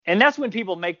And that's when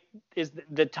people is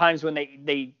the times when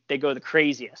they go the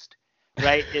craziest,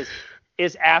 right?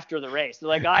 Is after the race. They're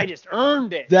like, I just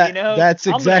earned it. That's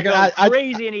exactly. I'm gonna go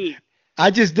crazy and eat. I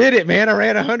just did it, man. I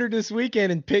ran 100 this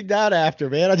weekend and pigged out after,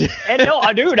 man. And no,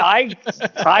 dude, I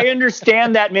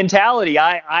understand that mentality.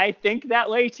 I think that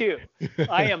way too.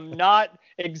 I am not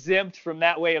exempt from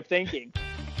that way of thinking.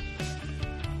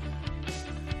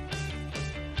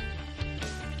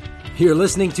 You're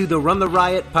listening to the Run the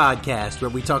Riot podcast, where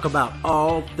we talk about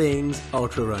all things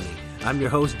ultra running. I'm your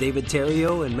host, David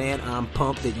Terrio, and man, I'm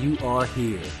pumped that you are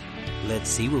here. Let's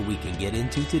see what we can get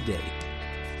into today.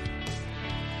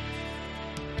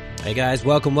 Hey guys,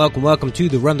 welcome to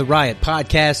the Run the Riot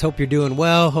podcast. Hope you're doing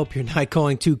well. Hope you're not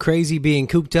going too crazy being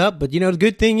cooped up. But the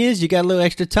good thing is you got a little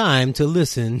extra time to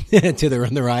listen to the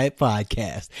Run the Riot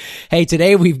podcast. Hey,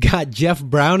 today we've got Jeff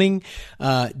Browning.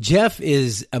 Jeff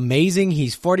is amazing.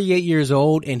 He's 48 years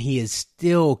old and he is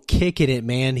still kicking it,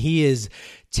 man. He is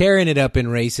tearing it up in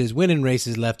races, winning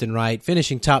races left and right,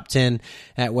 finishing top 10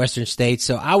 at Western States.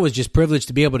 So I was just privileged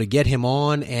to be able to get him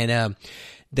on, and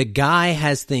the guy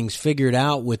has things figured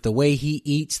out with the way he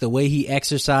eats, the way he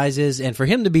exercises, and for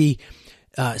him to be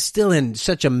still in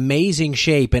such amazing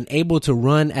shape and able to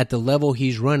run at the level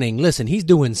he's running, listen, he's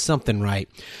doing something right.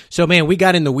 So, man, we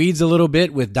got in the weeds a little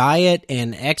bit with diet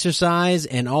and exercise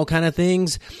and all kind of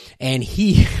things, and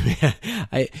he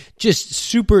just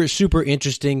super, super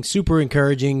interesting, super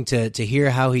encouraging to hear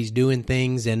how he's doing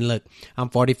things. And look, I'm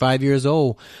 45 years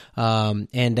old,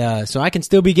 so I can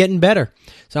still be getting better.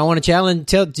 So I want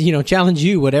to challenge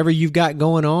you, whatever you've got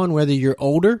going on, whether you're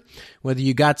older, whether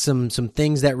you got some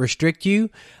things that restrict you,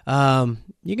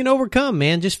 you can overcome,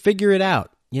 man. Just figure it out.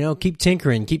 Keep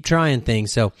tinkering, keep trying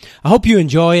things. So I hope you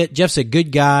enjoy it. Jeff's a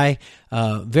good guy,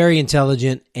 very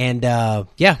intelligent, and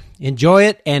enjoy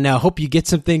it, and hope you get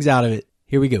some things out of it.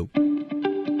 Here we go.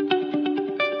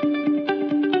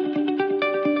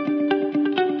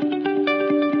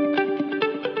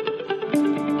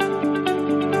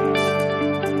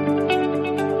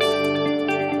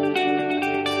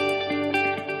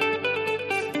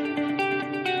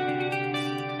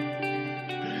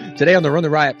 Today on the Run the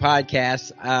Riot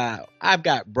podcast, I've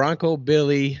got Bronco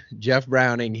Billy, Jeff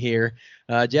Browning here.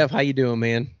 Jeff, how you doing,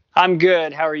 man? I'm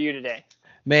good. How are you today?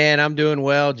 Man, I'm doing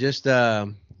well. Just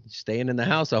staying in the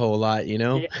house a whole lot,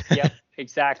 Yep,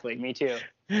 exactly. Me too.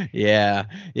 Yeah.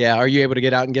 Are you able to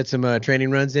get out and get some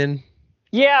training runs in?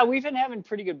 Yeah, we've been having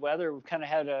pretty good weather. We've kind of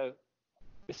had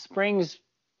spring's,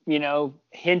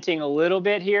 hinting a little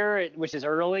bit here, which is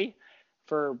early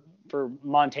for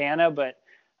Montana, but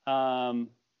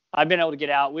I've been able to get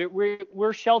out.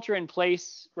 We're shelter in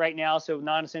place right now, so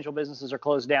non-essential businesses are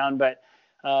closed down, but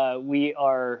we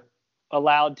are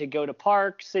allowed to go to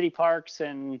city parks,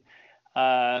 and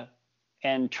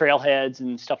trailheads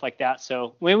and stuff like that.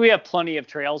 So we have plenty of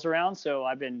trails around, so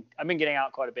I've been getting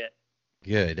out quite a bit.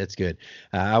 Good. That's good.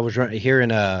 I was here in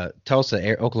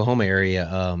Tulsa, Oklahoma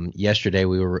area yesterday.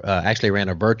 We were actually ran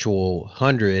a virtual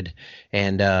 100,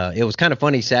 and it was kind of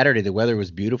funny. Saturday, the weather was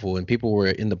beautiful, and people were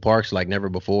in the parks like never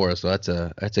before. So that's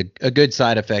a good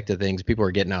side effect of things. People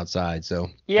are getting outside. So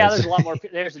yeah, there's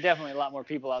definitely a lot more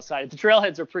people outside. The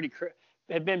trailheads are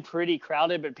have been pretty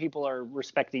crowded, but people are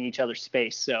respecting each other's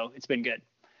space, so it's been good.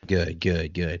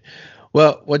 Good.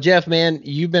 Well, Jeff, man,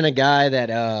 you've been a guy that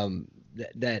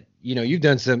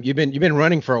you've been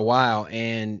running for a while,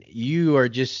 and you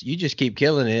just keep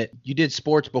killing it. You did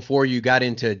sports before you got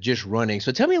into just running.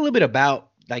 So tell me a little bit about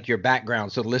like your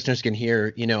background, so the listeners can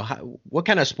hear, what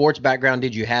kind of sports background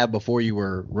did you have before you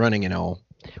were running and all?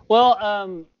 Well,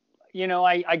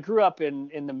 I grew up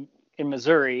in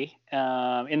Missouri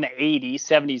in the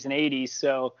 70s and 80s.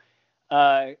 So,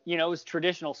 it was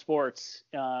traditional sports,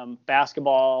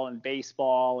 basketball and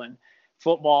baseball and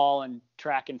football and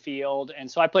track and field. And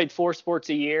so I played 4 sports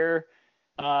a year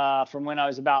from when I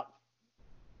was about,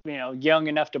 young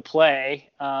enough to play.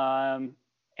 And,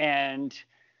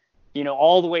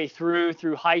 all the way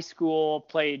through high school,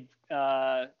 played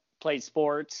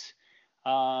sports,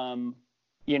 almost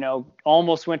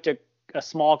went to a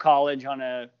small college on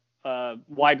a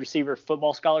wide receiver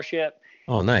football scholarship.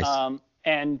 Oh, nice.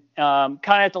 And kind of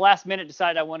at the last minute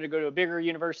decided I wanted to go to a bigger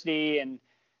university and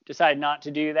decided not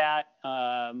to do that.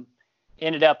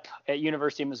 Ended up at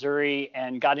University of Missouri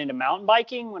and got into mountain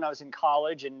biking when I was in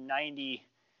college in the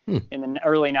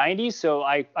early 90s. So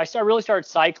I really started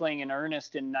cycling in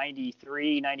earnest in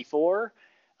 93, 94.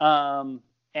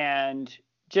 And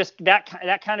just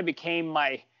that kind of became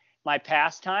my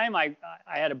pastime. I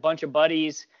had a bunch of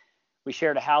buddies. We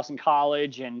shared a house in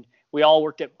college, and I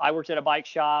worked at a bike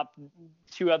shop.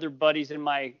 2 other buddies in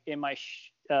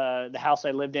the house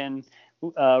I lived in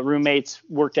roommates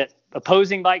worked at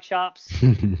opposing bike shops.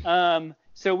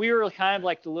 So we were kind of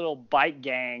like the little bike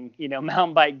gang,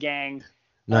 mountain bike gang.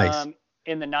 Nice.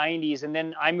 In the 90s. And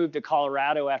then I moved to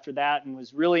Colorado after that and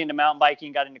was really into mountain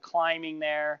biking, got into climbing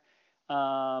there,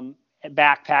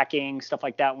 backpacking, stuff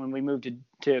like that when we moved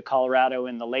to Colorado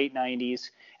in the late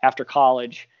 90s after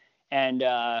college. And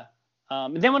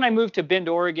then when I moved to Bend,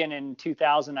 Oregon in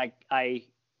 2000, I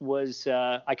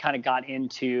kind of got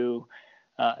into,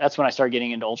 that's when I started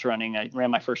getting into ultra running. I ran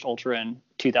my first ultra in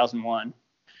 2001.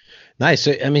 Nice.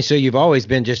 So, I mean, so you've always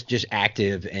been just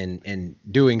active and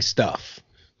doing stuff.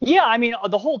 Yeah, I mean,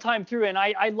 the whole time through, and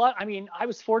I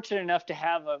was fortunate enough to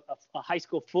have a high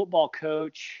school football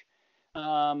coach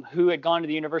who had gone to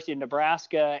the University of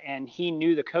Nebraska, and he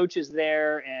knew the coaches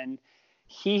there, and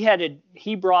he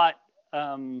brought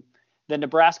the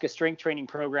Nebraska strength training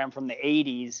program from the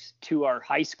 80s to our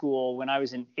high school when I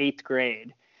was in 8th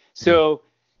grade. So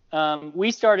we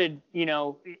started,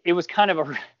 it was kind of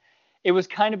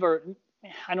a,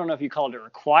 I don't know if you call it a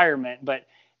requirement, but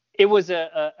it was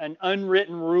an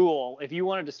unwritten rule. If you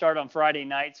wanted to start on Friday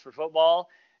nights for football,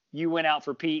 you went out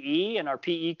for PE, and our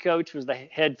PE coach was the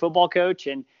head football coach,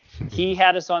 and he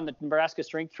had us on the Nebraska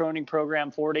strength training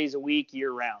program 4 days a week,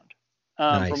 year round,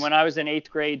 Nice. from when I was in 8th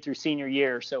grade through senior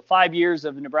year. So 5 years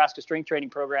of the Nebraska strength training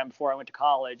program before I went to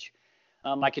college.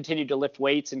 I continued to lift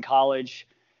weights in college,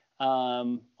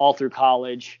 all through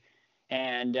college.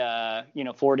 And,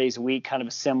 4 days a week, kind of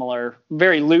a similar,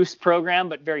 very loose program,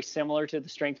 but very similar to the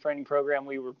strength training program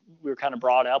we were kind of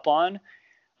brought up on.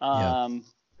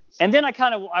 And then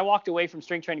I walked away from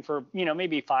strength training for,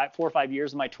 maybe 4 or 5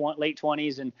 years in my late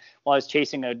 20s. And while I was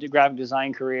chasing a graphic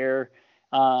design career,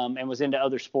 and was into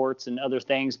other sports and other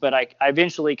things, but I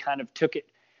eventually kind of took it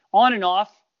on and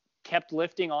off, kept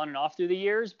lifting on and off through the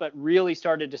years, but really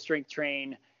started to strength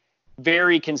train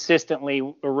very consistently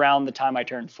around the time I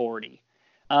turned 40.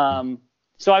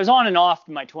 So I was on and off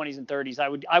in my 20s and 30s.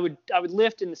 I would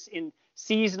lift in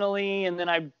seasonally, and then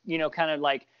I'd, kind of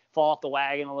like fall off the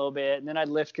wagon a little bit, and then I'd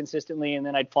lift consistently, and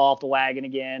then I'd fall off the wagon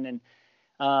again.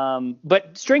 And,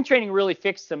 but strength training really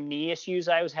fixed some knee issues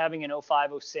I was having in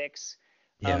 05, 06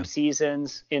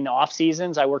 seasons. In off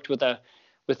seasons, I worked with a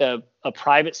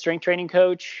private strength training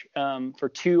coach, for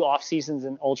 2 off seasons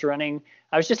in ultra running.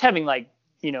 I was just having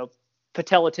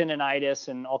patella tendonitis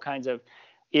and all kinds of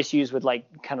issues with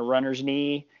kind of runner's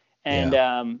knee.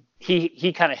 And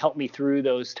he kind of helped me through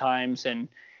those times and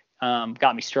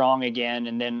got me strong again.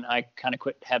 And then I kind of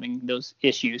quit having those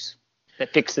issues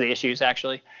that fixed the issues,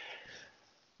 actually.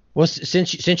 Well,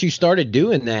 since you started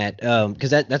doing that,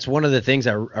 because that's one of the things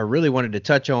I really wanted to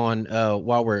touch on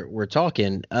while we're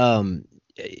talking.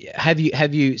 Have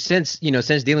you since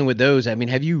dealing with those? I mean,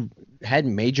 have you had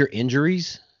major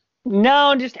injuries?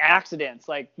 No, just accidents.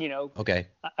 Okay.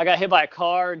 I got hit by a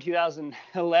car in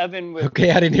 2011.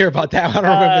 Okay, I didn't hear about that. I don't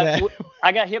remember that.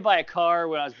 I got hit by a car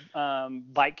when I was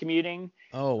bike commuting.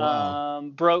 Oh,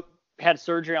 wow. Had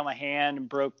surgery on my hand and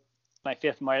broke my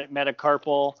 5th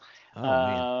metacarpal.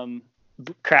 Man.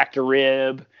 Cracked a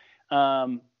rib.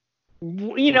 In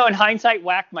hindsight,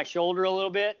 whacked my shoulder a little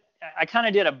bit. I kind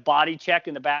of did a body check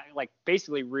in the back,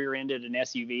 basically rear-ended an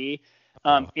SUV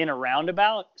in a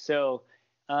roundabout. So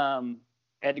I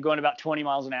had to go in about 20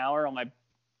 miles an hour on my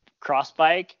cross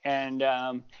bike. And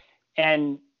so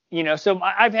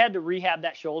I've had to rehab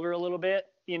that shoulder a little bit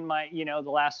in my, the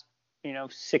last,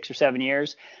 6 or 7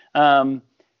 years.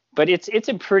 But it's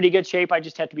in pretty good shape. I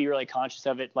just have to be really conscious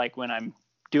of it. Like when I'm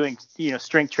doing,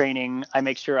 strength training, I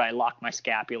make sure I lock my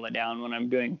scapula down when I'm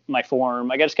doing my form.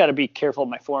 I just got to be careful of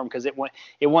my form because it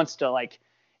wants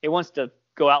to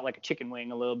go out like a chicken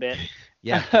wing a little bit.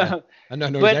 Yeah, I know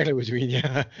exactly what you mean.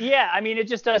 Yeah. Yeah, I mean, it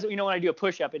just does. When I do a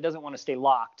push-up, it doesn't want to stay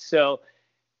locked. So,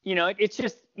 it's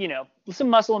just some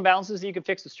muscle imbalances that you can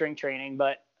fix with strength training.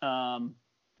 But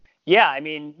yeah, I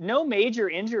mean, no major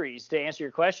injuries to answer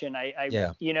your question.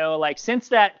 Since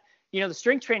that, the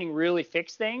strength training really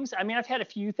fixed things. I mean, I've had a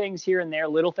few things here and there,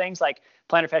 little things like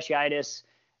plantar fasciitis.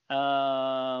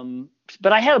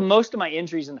 But I had most of my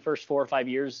injuries in the first 4 or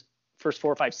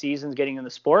 5 seasons getting in the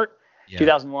sport.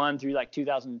 2001 through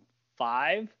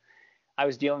 2005. I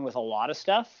was dealing with a lot of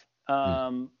stuff,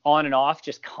 on and off,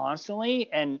 just constantly.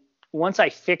 And once I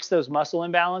fixed those muscle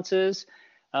imbalances,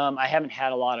 I haven't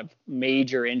had a lot of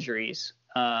major injuries,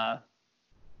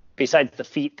 besides the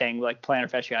feet thing. Like plantar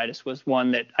fasciitis was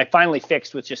one that I finally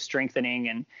fixed with just strengthening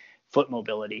and foot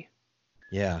mobility.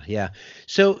 Yeah, yeah.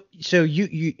 So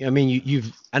I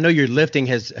mean, I know your lifting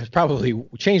has probably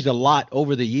changed a lot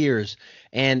over the years.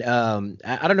 And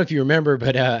I don't know if you remember,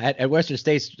 but at Western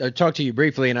States, I talked to you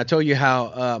briefly, and I told you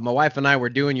how my wife and I were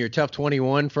doing your Tough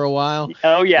 21 for a while.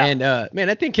 Oh yeah. And man,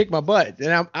 that thing kicked my butt.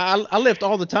 And I lift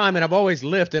all the time, and I've always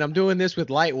lifted. And I'm doing this with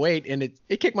lightweight, and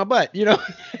it kicked my butt.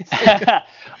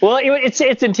 Well, it's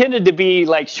intended to be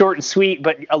like short and sweet,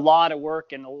 but a lot of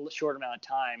work in a short amount of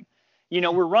time.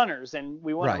 We're runners and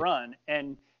we want Right. to run.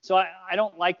 And so I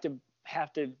don't like to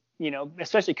have to,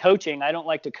 especially coaching, I don't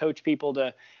like to coach people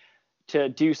to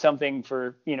do something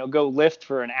for, go lift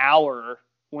for an hour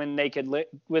when they could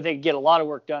get a lot of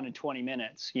work done in 20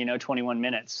 minutes, 21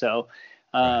 minutes. So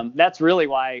that's really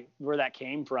where that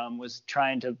came from, was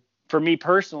for me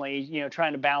personally,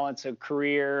 trying to balance a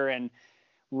career and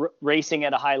racing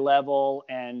at a high level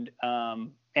and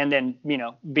then,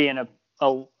 being a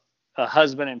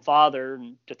husband and father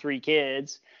to 3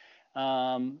 kids.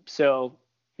 So,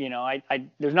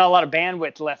 there's not a lot of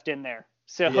bandwidth left in there.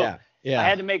 So Yeah. I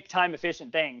had to make time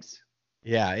efficient things.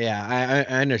 Yeah.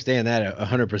 I understand that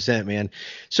 100%, man.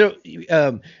 So,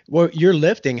 well, you're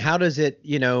lifting, how does it,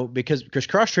 because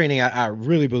cross training, I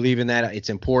really believe in that. It's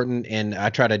important. And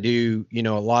I try to do, a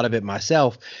lot of it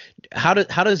myself. How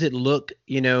does it look,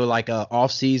 like a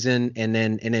off season and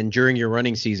then during your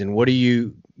running season? What do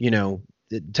you,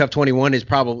 the Tough 21 is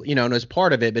probably, as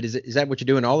part of it, but is that what you're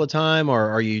doing all the time, or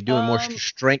are you doing more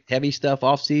strength heavy stuff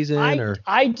off season?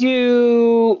 I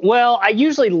do. Well, I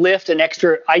usually lift 2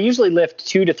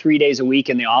 to 3 days a week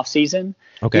in the off season.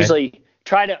 Okay. Usually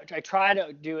I try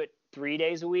to do it 3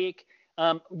 days a week.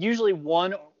 Usually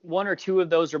one or two of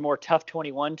those are more Tough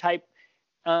 21 type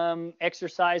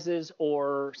exercises,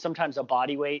 or sometimes a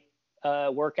body weight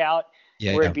workout.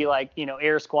 Where it'd be like,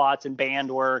 air squats and band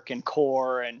work and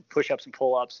core and push-ups and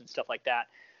pull-ups and stuff like that.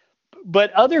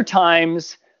 But other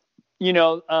times,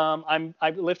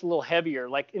 I lift a little heavier.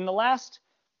 Like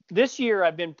this year,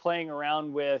 I've been playing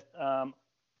around with,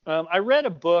 I read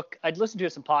a book, I'd listened to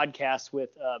some podcasts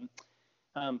with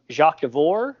Jacques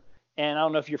Devore, and I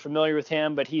don't know if you're familiar with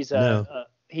him, but he's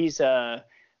a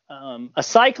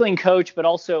cycling coach, but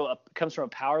also comes from a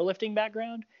powerlifting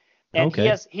background. And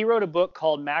he wrote a book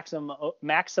called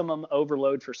Maximum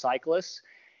Overload for Cyclists.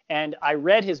 And I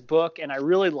read his book and I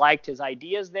really liked his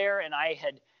ideas there. And I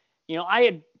had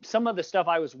some of the stuff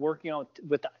I was working on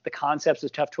with the concepts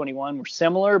of Tough 21 were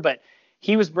similar, but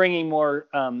he was bringing more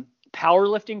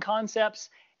powerlifting concepts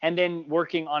and then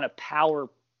working on a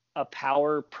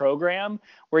power program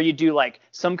where you do like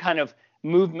some kind of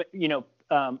movement,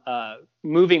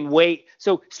 moving weight.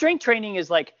 So strength training is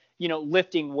like,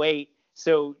 lifting weight.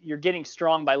 So you're getting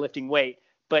strong by lifting weight,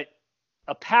 but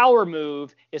a power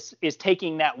move is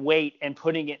taking that weight and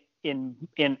putting it in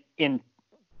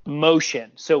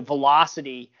motion. So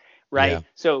velocity, right? Yeah.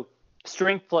 So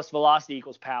strength plus velocity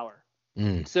equals power.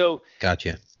 So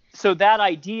gotcha. So that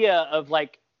idea of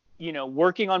like,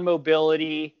 working on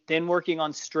mobility, then working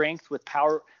on strength with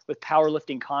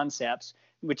powerlifting concepts,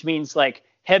 which means like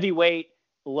heavy weight,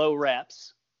 low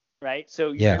reps. Right.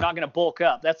 So you're not going to bulk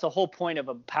up. That's the whole point of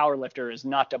a power lifter, is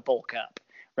not to bulk up.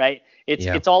 Right.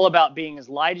 It's all about being as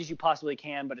light as you possibly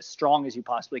can, but as strong as you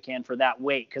possibly can for that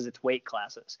weight, because it's weight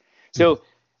classes. So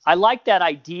I like that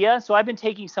idea. So I've been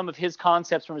taking some of his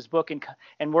concepts from his book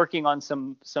and working on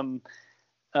some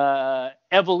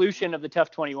evolution of the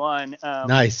Tough 21.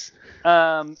 Nice.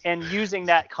 And using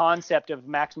that concept of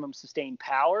maximum sustained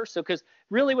power. So because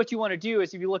really what you want to do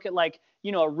is, if you look at like,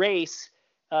 a race,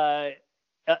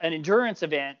 an endurance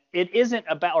event, it isn't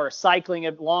about, or a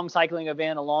long cycling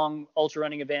event, a long ultra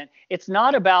running event. It's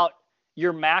not about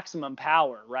your maximum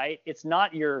power, right? It's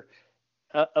not your,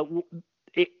 how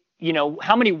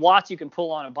many watts you can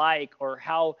pull on a bike, or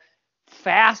how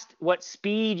fast, what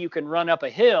speed you can run up a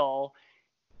hill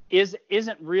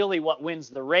isn't really what wins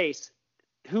the race.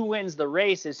 Who wins the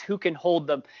race is who can hold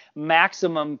the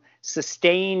maximum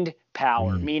sustained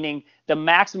power, meaning the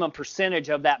maximum percentage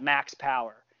of that max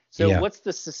power. So what's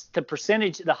the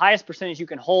percentage, the highest percentage you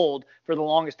can hold for the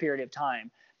longest period of time?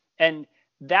 And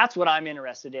that's what I'm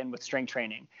interested in with strength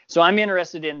training. So I'm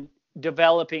interested in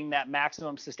developing that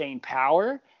maximum sustained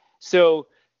power. So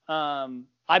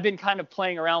I've been kind of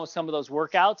playing around with some of those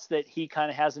workouts that he kind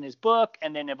of has in his book,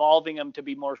 and then evolving them to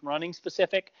be more running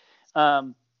specific.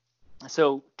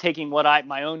 So taking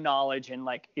my own knowledge and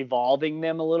like evolving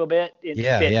them a little bit,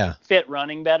 fit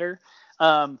running better.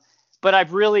 But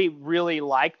I've really, really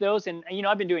liked those. And,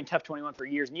 I've been doing Tough 21 for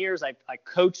years and years. I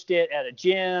coached it at a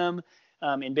gym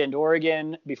in Bend,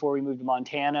 Oregon before we moved to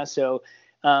Montana. So,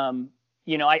 I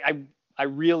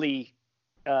really,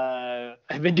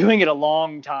 I've been doing it a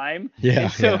long time. Yeah.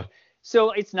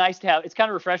 So it's nice to have, it's kind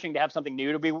of refreshing to have something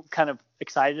new to be kind of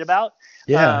excited about.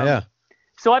 Yeah.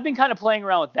 So I've been kind of playing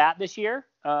around with that this year,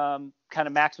 kind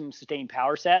of maximum sustained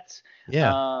power sets,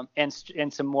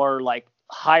 and some more like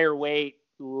higher weight,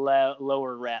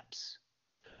 lower reps.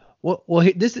 Well,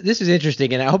 this is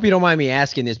interesting, and I hope you don't mind me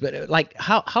asking this, but like,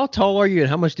 how tall are you, and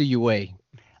how much do you weigh?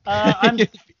 I'm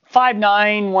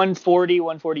 5'9", 140,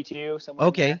 142, somewhere.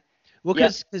 Okay. Well,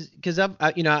 because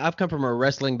I've come from a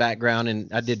wrestling background,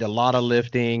 and I did a lot of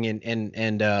lifting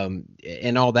and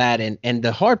all that, and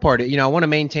the hard part, I want to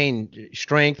maintain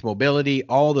strength, mobility,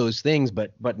 all those things,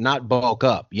 but not bulk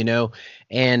up,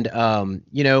 and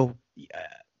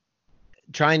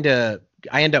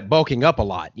I end up bulking up a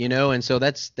lot, and so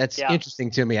that's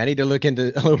interesting to me. I need to look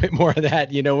into a little bit more of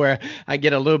that, where I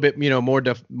get a little bit,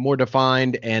 more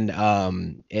defined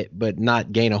and but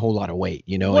not gain a whole lot of weight,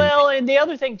 Well, and the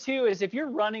other thing too is if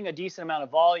you're running a decent amount of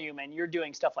volume and you're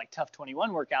doing stuff like Tough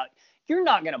 21 workout, you're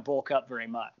not going to bulk up very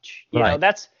much. You know,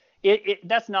 that's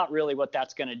not really what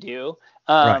that's going to do.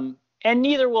 And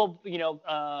neither will,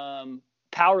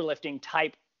 powerlifting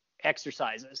type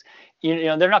exercises.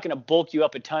 They're not going to bulk you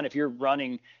up a ton if you're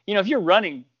running, if you're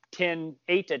running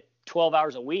 8 to 12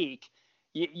 hours a week,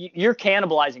 you're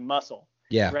cannibalizing muscle.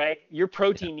 Yeah. Right. Your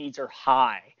protein needs are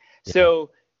high. Yeah. So,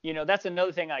 that's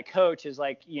another thing I coach is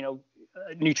like,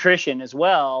 nutrition as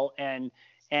well. And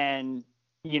I'm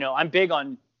big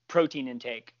on protein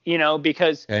intake,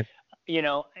 because,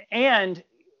 and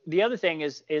the other thing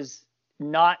is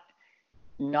not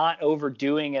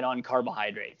overdoing it on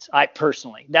carbohydrates.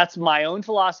 That's my own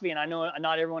philosophy. And I know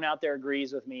not everyone out there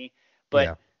agrees with me,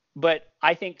 but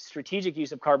I think strategic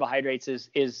use of carbohydrates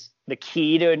is the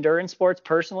key to endurance sports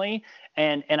personally.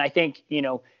 And I think,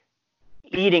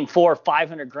 eating 400 or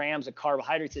 500 grams of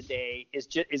carbohydrates a day is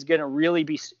going to really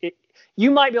be, you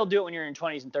might be able to do it when you're in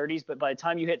 20s and 30s, but by the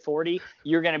time you hit 40,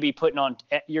 you're going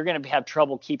to have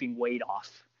trouble keeping weight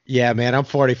off. Yeah, man, I'm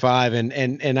 45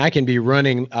 and I can be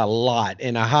running a lot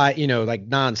in a high, like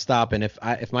nonstop. And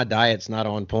if my diet's not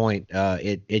on point,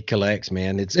 it collects,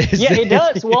 man. It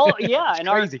does. Well, yeah. And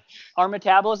our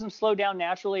metabolism slowed down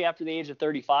naturally after the age of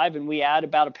 35. And we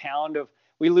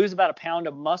lose about a pound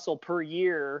of muscle per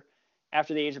year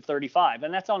after the age of 35.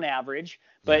 And that's on average,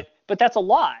 but that's a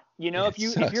lot, if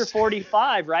you're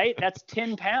 45, right, that's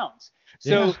 10 pounds.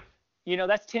 So,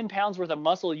 that's 10 pounds worth of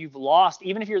muscle you've lost.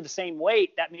 Even if you're the same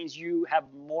weight, that means you have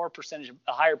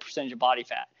a higher percentage of body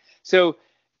fat. So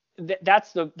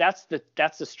that's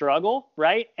the struggle,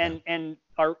 right? And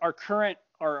our current,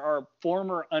 our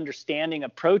former understanding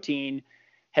of protein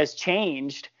has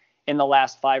changed in the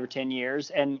last 5 or 10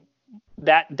 years. And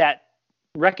that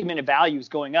recommended value is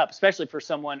going up, especially for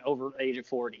someone over the age of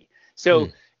 40. So,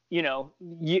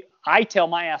 I tell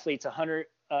my athletes 100,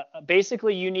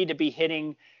 basically you need to be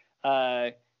hitting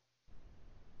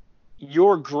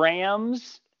your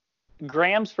grams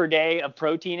per day of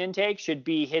protein intake should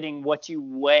be hitting what you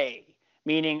weigh.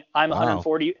 Meaning I'm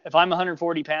 140. If I'm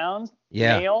 140 pounds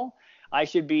male, I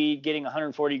should be getting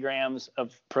 140 grams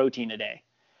of protein a day.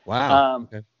 Wow.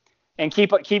 Okay. And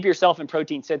keep yourself in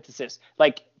protein synthesis.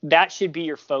 Like that should be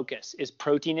your focus is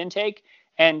protein intake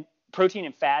and protein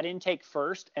and fat intake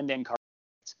first, and then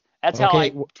carbohydrates. That's how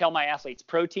I tell my athletes: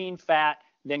 protein, fat,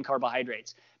 then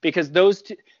carbohydrates. Because those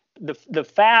two, the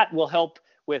fat will help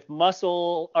with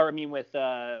muscle,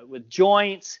 with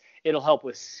joints. It'll help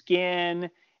with skin,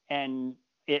 and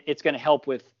it's going to help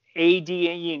with A, D,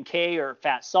 E, and K are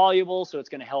fat soluble. So it's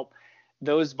going to help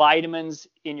those vitamins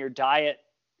in your diet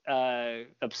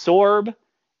absorb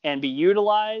and be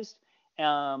utilized.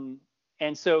 And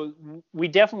so we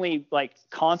definitely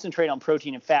concentrate on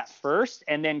protein and fat first,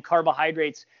 and then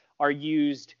carbohydrates are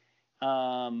used.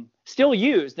 Still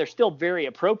used, they're still very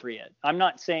appropriate. I'm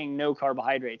not saying no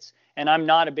carbohydrates, and I'm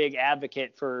not a big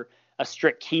advocate for a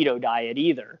strict keto diet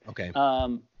either. Okay.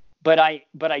 But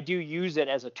I do use it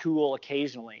as a tool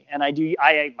occasionally, and I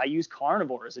use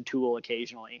carnivore as a tool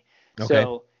occasionally. Okay.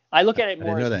 So I look at it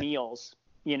more as meals,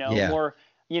 more,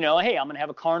 hey, I'm going to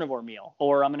have a carnivore meal,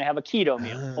 or I'm going to have a keto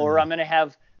meal, or I'm going to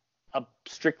have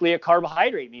strictly a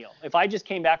carbohydrate meal. If I just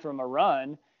came back from a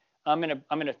run, I'm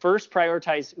gonna first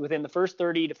prioritize within the first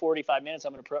 30 to 45 minutes.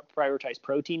 I'm gonna prioritize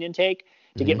protein intake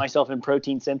to get myself in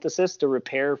protein synthesis to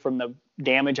repair from the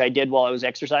damage I did while I was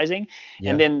exercising. Yeah.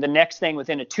 And then the next thing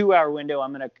within a 2-hour window,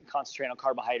 I'm gonna concentrate on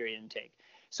carbohydrate intake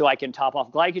so I can top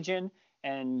off glycogen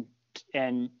and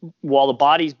while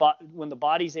when the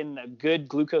body's in a good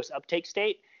glucose uptake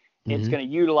state, it's gonna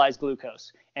utilize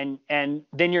glucose and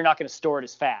then you're not gonna store it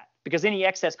as fat because any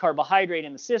excess carbohydrate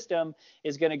in the system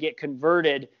is gonna get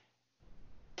converted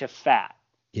to fat.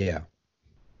 Yeah.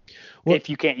 Well, if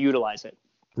you can't utilize it.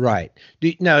 Right.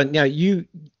 Now you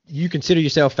consider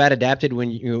yourself fat adapted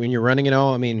when you're running and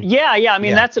all? I mean, Yeah. I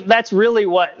mean, that's really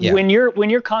what, Yeah. when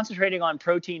you're concentrating on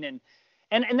protein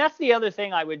and that's the other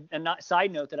thing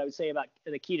side note that I would say about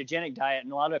the ketogenic diet.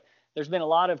 And there's been a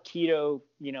lot of keto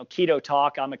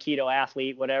talk. I'm a keto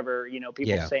athlete, whatever,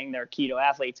 people saying they're keto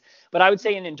athletes. But I would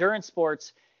say in endurance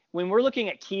sports, when we're looking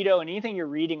at keto and anything you're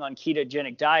reading on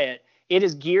ketogenic diet, it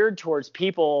is geared towards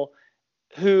people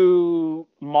who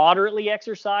moderately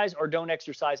exercise or don't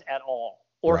exercise at all,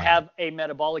 or have a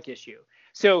metabolic issue.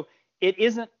 So it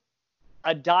isn't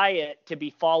a diet to be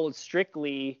followed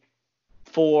strictly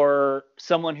for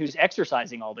someone who's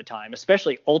exercising all the time,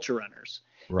 especially ultra runners.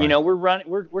 Right.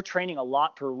 We're training a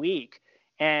lot per week,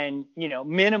 and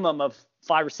minimum of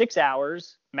 5 or 6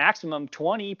 hours, maximum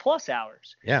 20 plus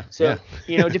hours. Yeah. So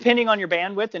depending on your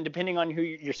bandwidth and depending on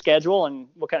your schedule and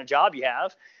what kind of job you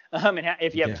have, and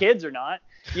if you have kids or not,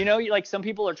 like some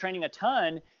people are training a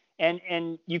ton,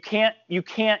 and you can't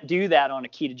do that on a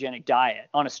ketogenic diet,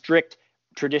 on a strict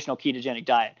traditional ketogenic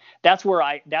diet. That's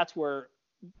where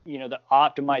the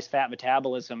optimized fat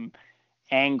metabolism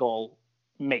angle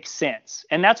makes sense.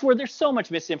 And that's where there's so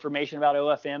much misinformation about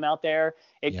OFM out there.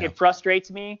 It frustrates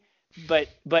me, but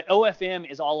OFM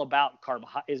is all about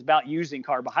is about using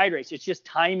carbohydrates. It's just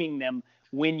timing them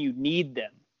when you need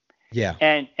them. Yeah.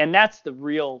 And that's the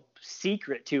real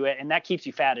secret to it. And that keeps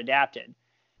you fat adapted.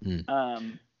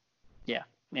 Yeah.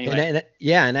 Anyway.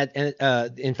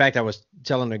 In fact, I was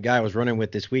telling the guy I was running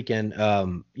with this weekend, he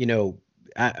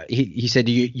said,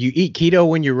 do you eat keto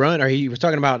when you run? Or he was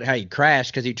talking about how he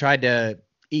crashed because he tried to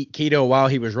eat keto while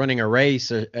he was running a race.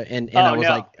 I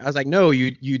was like, no,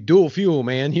 you dual fuel,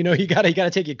 man. You gotta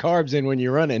take your carbs in when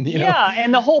you're running. Yeah.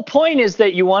 And the whole point is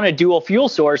that you want a dual fuel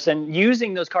source, and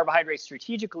using those carbohydrates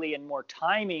strategically and more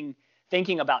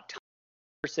thinking about time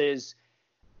versus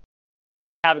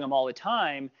having them all the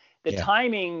time. The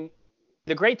timing,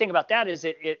 the great thing about that is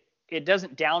it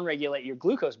doesn't downregulate your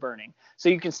glucose burning. So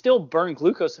you can still burn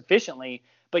glucose efficiently,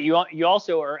 but you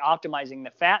also are optimizing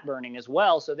the fat burning as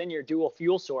well. So then you're a dual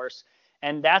fuel source,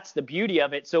 and that's the beauty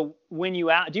of it. So when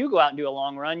you do go out and do a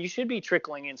long run, you should be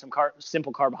trickling in some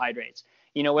simple carbohydrates,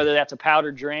 whether that's a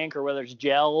powdered drink or whether it's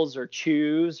gels or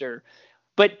chews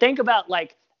but think about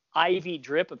like IV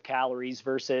drip of calories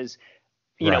versus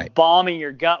bombing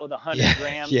your gut with 100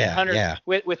 grams,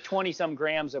 with 20 some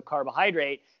grams of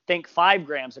carbohydrate. Think 5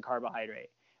 grams of carbohydrate,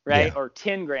 right? Or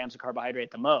 10 grams of carbohydrate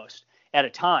the most at a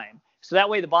time. So that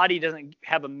way the body doesn't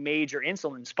have a major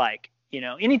insulin spike.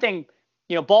 Anything,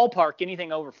 ballpark,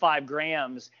 anything over 5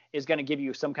 grams is going to give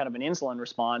you some kind of an insulin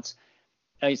response.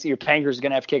 You see your pancreas is going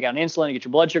to have to kick out insulin to get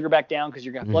your blood sugar back down because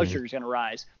your blood sugar is going to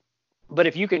rise. But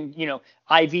if you can,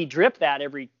 IV drip that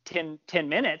every 10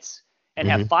 minutes and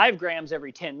have 5 grams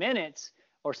every 10 minutes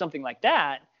or something like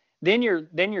that, then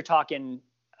you're talking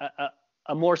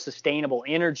a more sustainable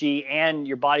energy, and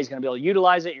your body's going to be able to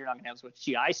utilize it. You're not going to have so much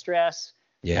GI stress.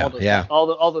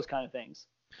 All those kind of things.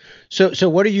 So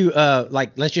what are you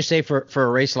like? Let's just say for a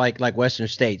race like Western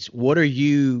States, what are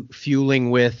you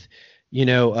fueling with?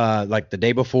 Like the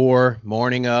day before,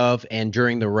 morning of, and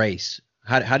during the race.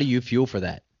 How do you fuel for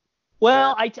that?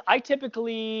 Well, I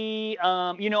typically,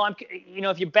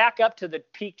 if you back up to the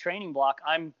peak training block,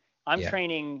 I'm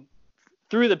training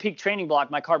through the peak training block.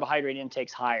 My carbohydrate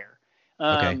intake's higher.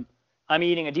 I'm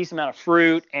eating a decent amount of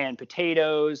fruit and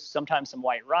potatoes, sometimes some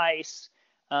white rice,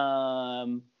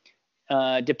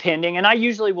 depending. And I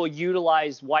usually will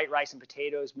utilize white rice and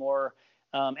potatoes more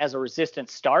as a resistant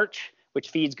starch, which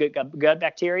feeds good gut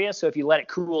bacteria. So if you let it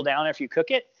cool down after you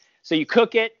cook it, so you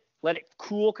cook it, let it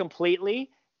cool completely,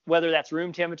 whether that's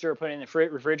room temperature or put it in the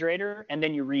refrigerator, and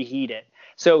then you reheat it.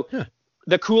 So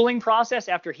the cooling process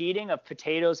after heating of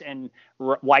potatoes and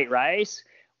white rice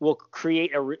will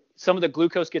create some of the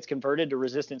glucose gets converted to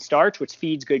resistant starch, which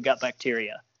feeds good gut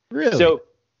bacteria. Really? So,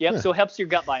 so it helps your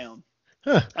gut biome.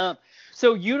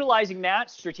 So utilizing that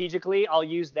strategically, I'll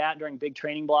use that during big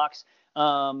training blocks.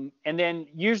 And then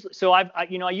usually, so I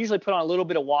usually put on a little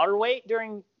bit of water weight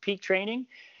during peak training.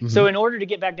 So in order to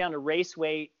get back down to race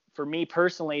weight, for me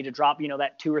personally, to drop,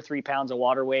 that 2 or 3 pounds of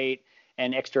water weight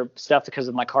and extra stuff because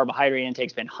of my carbohydrate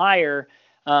intake's been higher,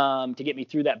 to get me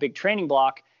through that big training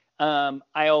block,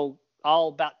 I'll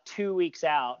about 2 weeks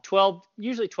out,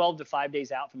 usually 12 to 5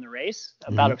 days out from the race,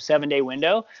 about a 7-day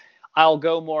window, I'll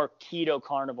go more keto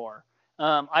carnivore.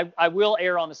 I will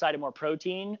err on the side of more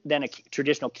protein than a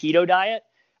traditional keto diet,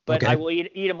 but I will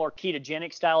eat a more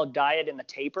ketogenic style of diet in the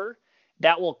taper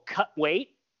that will cut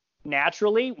weight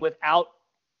naturally without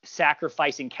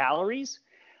sacrificing calories.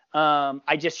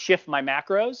 I just shift my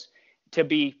macros to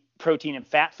be protein and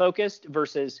fat focused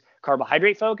versus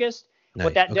carbohydrate focused. Nice.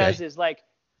 What that does is, like,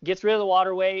 gets rid of the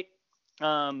water weight,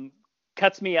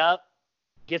 cuts me up,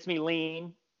 gets me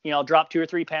lean. I'll drop 2 or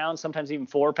 3 pounds, sometimes even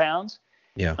 4 pounds.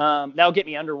 Yeah. That'll get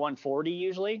me under 140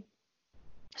 usually.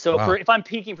 So Wow. if I'm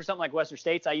peaking for something like Western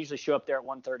States, I usually show up there at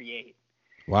 138.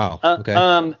 Wow.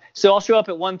 Okay. So I'll show up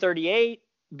at 138,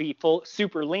 be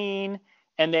super lean,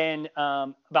 and then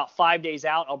about 5 days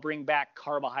out, I'll bring back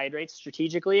carbohydrates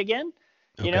strategically again.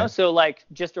 So like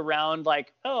just around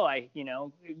like,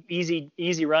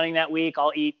 easy running that week.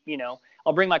 I'll eat,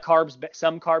 I'll bring my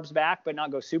some carbs back, but not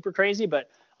go super crazy, but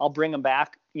I'll bring them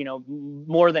back,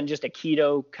 more than just a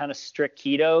keto kind of strict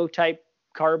keto type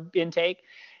carb intake.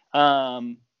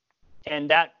 And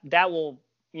that will,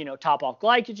 top off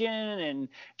glycogen and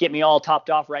get me all topped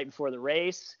off right before the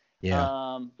race,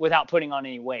 without putting on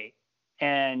any weight.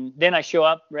 And then I show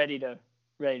up ready to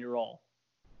roll.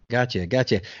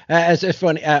 Gotcha. It's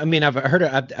funny. I mean, I've heard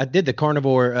I did the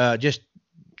carnivore, just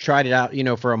tried it out,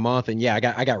 for a month, and I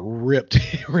got ripped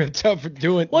up for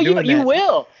doing. Well, doing you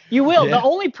will. Yeah. The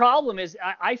only problem is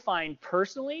I find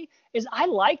personally is I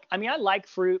like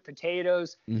fruit,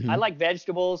 potatoes. Mm-hmm. I like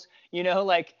vegetables,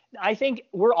 like I think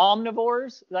we're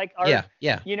omnivores. Like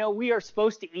we are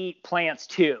supposed to eat plants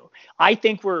too. I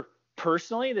think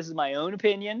personally, this is my own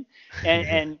opinion,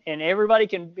 and everybody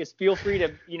can feel free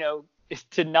to,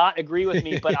 to not agree with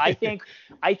me, but I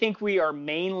think we are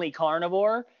mainly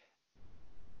carnivore.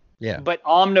 Yeah. But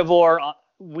omnivore,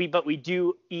 we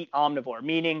do eat omnivore,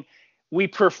 meaning we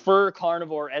prefer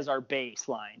carnivore as our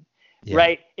baseline,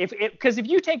 right? Because if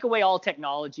you take away all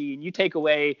technology and you take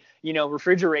away,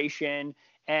 refrigeration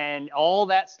and all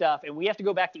that stuff, and we have to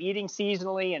go back to eating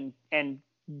seasonally and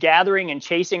gathering and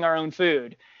chasing our own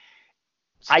food,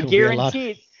 I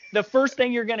guarantee the first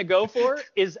thing you're going to go for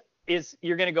is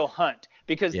you're going to go hunt,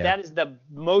 because that is the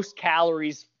most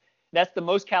calories. That's the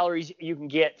most calories you can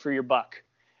get for your buck,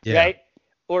 right?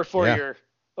 Or for your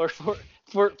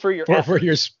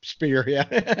spear,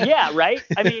 yeah, right.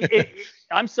 I mean,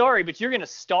 I'm sorry, but you're going to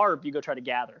starve if you go try to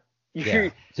gather.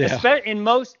 In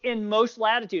most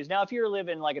latitudes. Now, if you're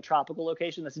living like a tropical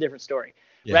location, that's a different story,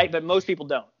 right? But most people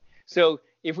don't. So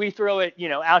if we throw it,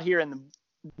 out here in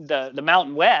the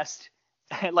Mountain West,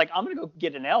 like I'm going to go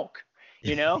get an elk,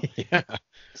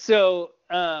 So,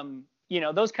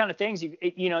 those kind of things,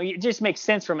 it just makes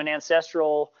sense from an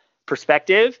ancestral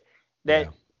perspective that,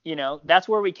 that's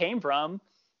where we came from.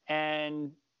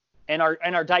 And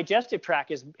our digestive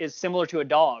tract is similar to a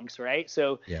dog's, right?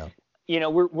 So,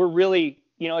 we're really,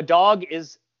 a dog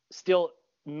is still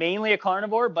mainly a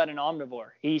carnivore, but an omnivore.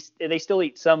 They still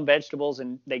eat some vegetables,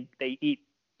 and they eat,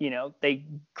 they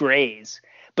graze,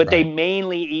 but they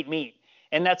mainly eat meat.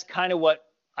 And that's kind of what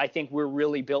I think we're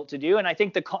really built to do. And I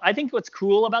think what's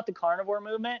cool about the carnivore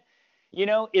movement,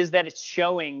 is that it's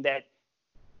showing that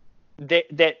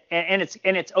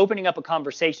it's opening up a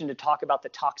conversation to talk about the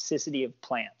toxicity of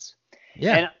plants.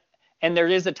 Yeah. And there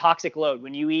is a toxic load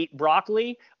when you eat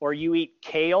broccoli or you eat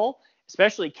kale,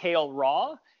 especially kale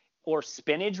raw or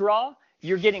spinach raw.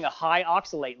 You're getting a high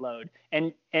oxalate load,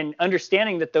 and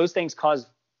understanding that those things cause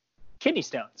kidney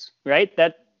stones, right?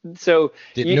 Didn't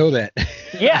know that.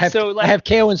 Yeah. I have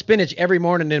kale and spinach every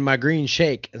morning in my green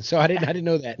shake. And so I didn't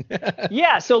know that.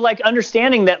 Yeah. So like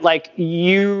understanding that like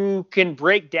you can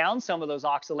break down some of those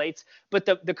oxalates, but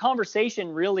the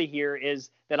conversation really here is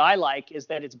that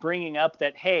it's bringing up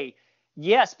that, hey,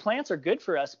 yes, plants are good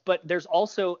for us, but there's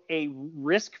also a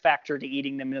risk factor to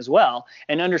eating them as well.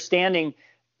 And understanding,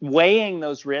 weighing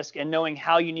those risks and knowing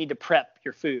how you need to prep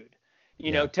your food,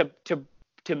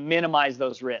 to minimize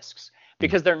those risks,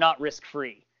 because they're not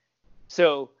risk-free.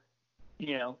 So,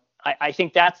 I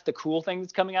think that's the cool thing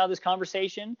that's coming out of this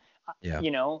conversation.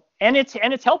 And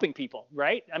it's helping people,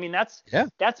 right? I mean, that's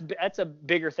a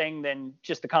bigger thing than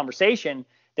just the conversation,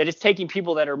 that it's taking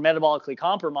people that are metabolically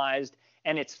compromised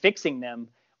and it's fixing them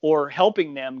or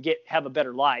helping them have a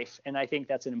better life. And I think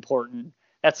that's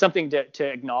something to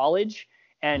acknowledge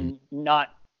and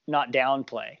not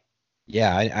downplay.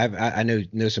 Yeah, I know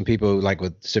some people like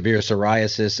with severe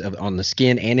psoriasis on the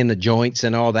skin and in the joints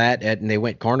and all that, and they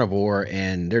went carnivore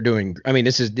and they're doing. I mean,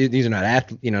 these are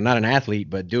not not an athlete,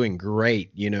 but doing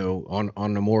great, on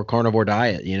a more carnivore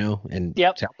diet, and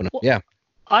it's helping them.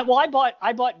 I bought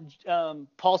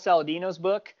Paul Saladino's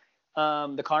book,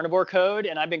 The Carnivore Code,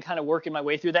 and I've been kind of working my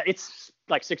way through that. It's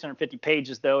like 650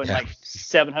 pages though, and like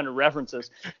 700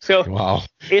 references. So wow,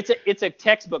 it's a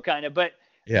textbook kind of, but.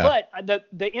 Yeah. But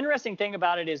the interesting thing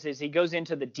about it is he goes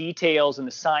into the details and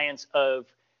the science of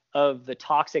the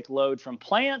toxic load from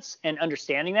plants and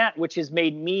understanding that, which has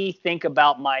made me think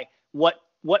about what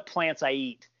plants I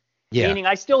eat. Yeah. Meaning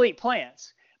I still eat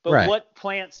plants, but what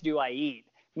plants do I eat?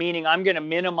 meaning I'm going to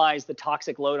minimize the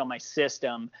toxic load on my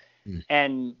system.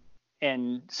 Mm.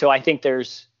 And so I think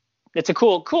it's a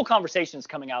cool conversation that's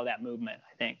coming out of that movement,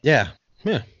 I think. Yeah.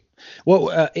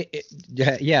 Well,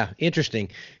 yeah, interesting.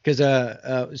 Because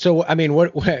so I mean,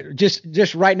 what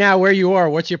just right now where you are,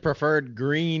 what's your preferred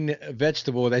green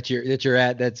vegetable that you're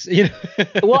at? That's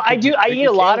Well, I eat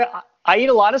a lot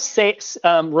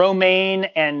of romaine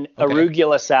and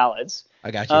arugula salads. I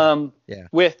got you. Yeah.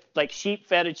 With like sheep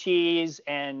feta cheese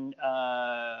and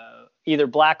either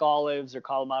black olives or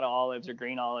Kalamata olives or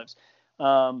green olives.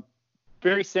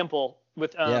 Very simple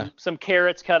with some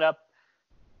carrots cut up.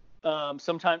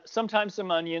 Sometimes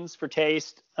some onions for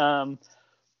taste.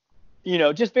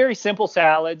 Just very simple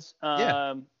salads.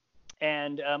 And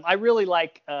I really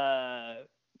like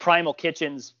Primal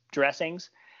Kitchen's dressings.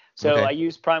 So I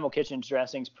use Primal Kitchen's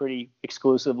dressings pretty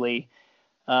exclusively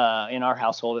in our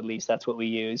household, at least that's what we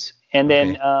use. And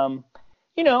then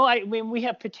we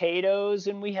have potatoes,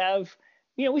 and we have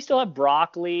we still have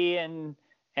broccoli and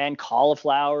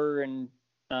cauliflower, and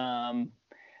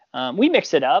we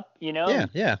mix it up,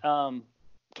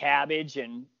 cabbage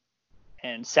and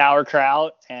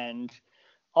sauerkraut and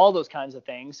all those kinds of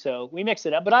things. So we mix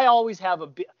it up, but I always have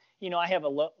I have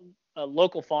a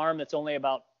local farm that's only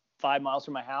about 5 miles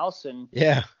from my house. And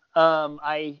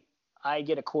I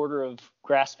get a quarter of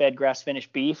grass-fed,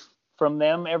 grass-finished beef from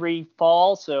them every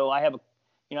fall. So I have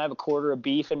a quarter of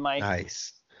beef in my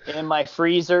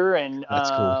freezer. And that's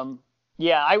cool.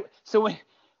 So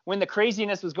when the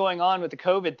craziness was going on with the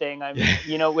COVID thing,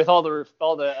 with all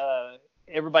the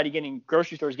everybody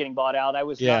grocery stores getting bought out, I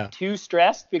was not too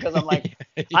stressed, because I'm like,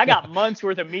 I got months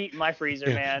worth of meat in my freezer,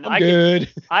 man.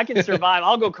 I can survive.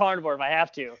 I'll go carnivore if I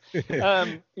have to.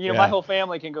 My whole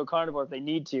family can go carnivore if they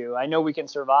need to. I know we can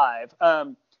survive.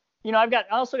 I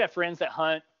also got friends that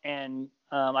hunt, and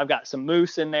I've got some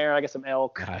moose in there. I got some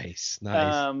elk. Nice.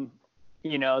 That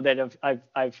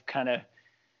I've kind of,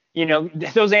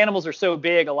 those animals are so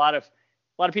big. A lot of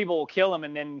people will kill them,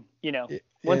 and then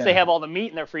once they have all the meat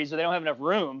in their freezer, they don't have enough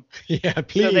room. Yeah,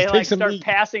 please. So they start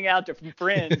passing out to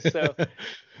friends. So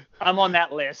I'm on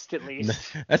that list at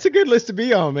least. That's a good list to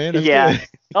be on, man. That's good.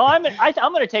 Oh, I'm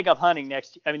going to take up hunting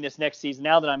this next season,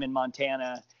 now that I'm in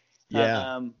Montana.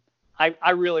 Yeah.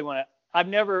 I really want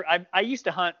to. I used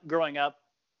to hunt growing up.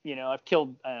 I've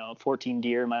killed 14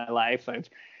 deer in my life.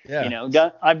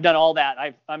 I've done all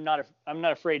that. I'm not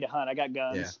afraid to hunt. I got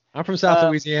guns. Yeah. I'm from South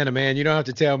Louisiana, man. You don't have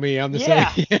to tell me. I'm the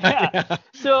same. Yeah.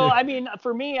 So, I mean,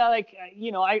 for me, I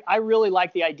really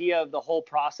like the idea of the whole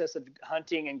process of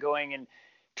hunting and going and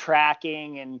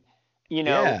tracking and,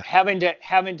 having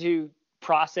to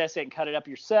process it and cut it up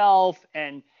yourself.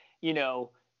 And,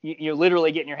 you're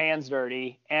literally getting your hands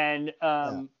dirty. And,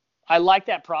 I like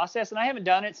that process, and I haven't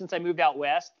done it since I moved out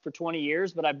west for 20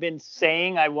 years, but I've been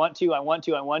saying I want to.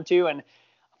 And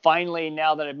finally,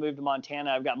 now that I've moved to Montana,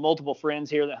 I've got multiple friends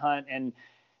here that hunt, and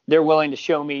they're willing to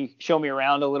show me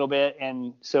around a little bit.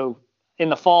 And so in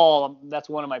the fall, that's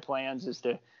one of my plans, is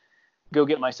to go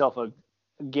get myself an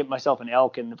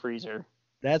elk in the freezer.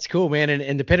 That's cool, man.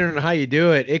 And depending on how you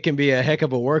do it, it can be a heck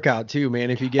of a workout too,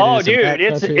 man. If you get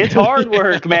it's hard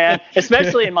work, man,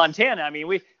 especially in Montana. I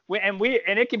mean, and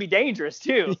it can be dangerous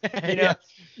too.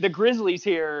 The grizzlies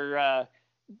here.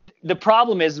 The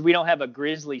problem is we don't have a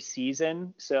grizzly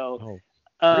season, so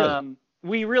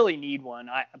we really need one.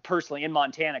 I personally in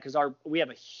Montana, because we have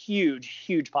a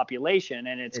huge population,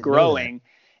 and it's growing.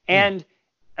 And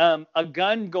a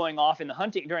gun going off in the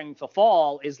hunting during the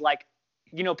fall is like,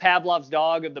 Pavlov's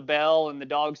dog of the bell, and the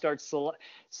dog starts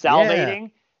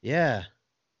salivating. Yeah.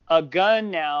 A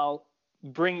gun now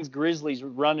brings grizzlies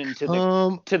running to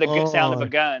the sound of a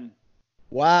gun.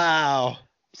 Wow.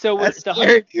 So that's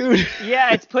scary, dude.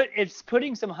 Yeah, it's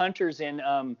putting some hunters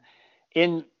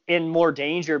in more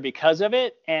danger because of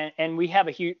it, and we have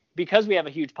a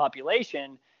huge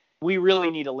population. We really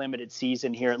need a limited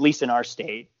season here, at least in our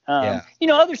state.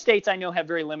 Other states I know have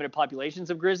very limited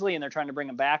populations of grizzly, and they're trying to bring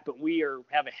them back, but we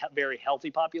have a very healthy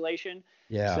population.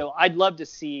 Yeah. So I'd love to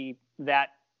see that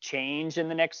change in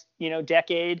the next,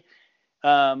 decade.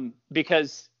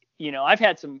 Because,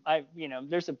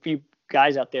 there's a few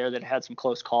guys out there that had some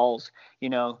close calls. You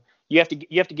have to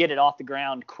get it off the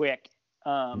ground quick.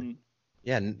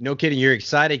 Yeah, no kidding. You're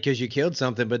excited because you killed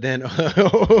something, but then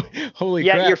holy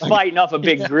crap. Yeah, you're fighting off a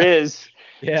big grizz.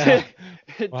 Yeah.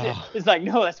 Wow. It's like,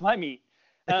 no, that's my meat.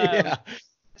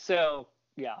 So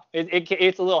yeah,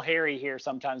 it's a little hairy here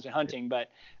sometimes in hunting, but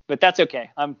that's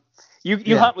okay. You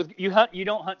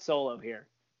don't hunt solo here.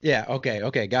 Yeah.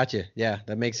 Okay. Gotcha. Yeah,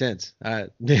 that makes sense.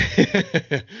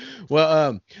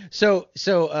 Well, so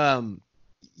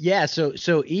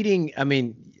eating, I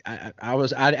mean,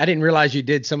 I didn't realize you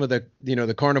did some of the,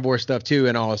 the carnivore stuff too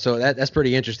and all. So that's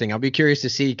pretty interesting. I'll be curious to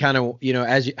see kind of,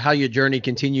 how your journey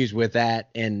continues with that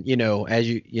and, as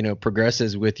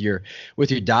progresses with your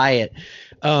diet.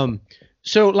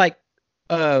 So like,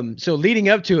 so leading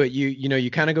up to it,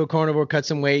 you kind of go carnivore, cut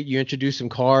some weight, you introduce some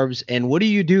carbs. And what do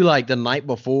you do like the night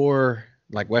before,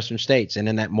 like Western States, and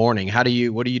then that morning? What do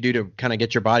you do to kind of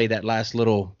get your body that last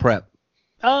little prep?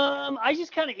 I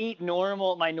just kind of eat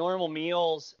my normal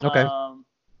meals. Okay.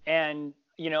 And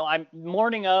I'm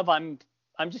morning of, I'm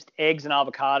just eggs and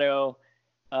avocado,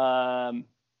 a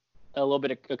little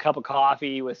bit of a cup of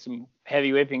coffee with some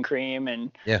heavy whipping cream.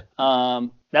 And,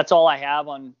 that's all I have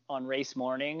on race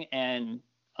morning. And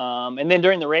then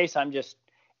during the race,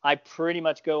 I pretty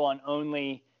much go on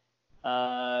only,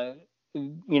 I'm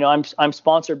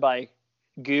sponsored by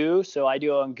GU. So I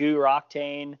do on GU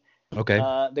Roctane,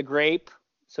 the grape.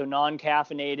 So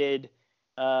non-caffeinated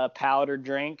powdered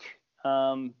drink,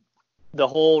 the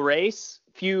whole race,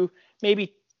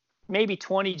 maybe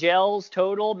 20 gels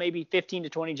total, maybe 15 to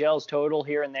 20 gels total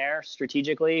here and there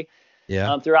strategically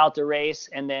throughout the race.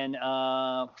 And then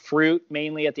fruit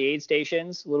mainly at the aid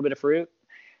stations, a little bit of fruit.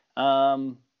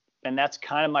 And that's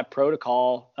kind of my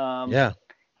protocol.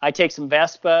 I take some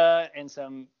Vespa and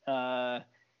some ketone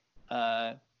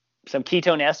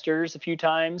esters a few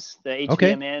times, the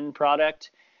HVMN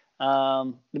product.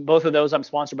 Both of those, I'm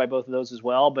sponsored by both of those as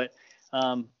well, but,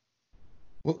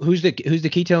 who's the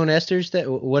ketone esters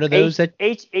what are those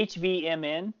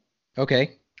HVMN?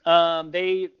 Okay.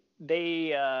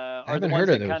 They I are haven't the ones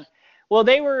heard of that those. well,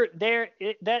 they were there.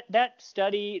 That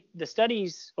study, the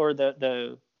studies or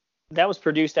that was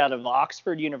produced out of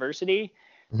Oxford University.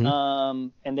 Mm-hmm.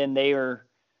 And then they were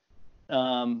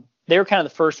kind of the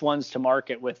first ones to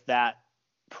market with that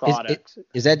product.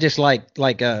 Is that just like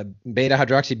beta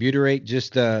hydroxybutyrate,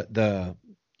 just the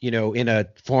in a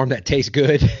form that tastes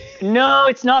good? No,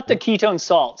 it's not the ketone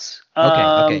salts.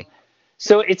 Okay.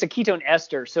 So it's a ketone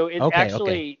ester. So it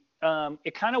Okay.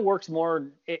 It kind of works more.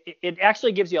 It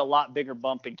actually gives you a lot bigger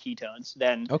bump in ketones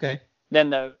than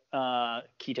the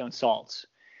ketone salts.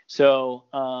 So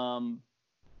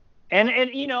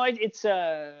it's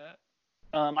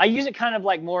I use it kind of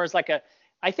like more as like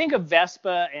I think of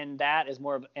Vespa and that as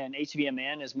more of an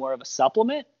HVMN as more of a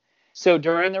supplement. So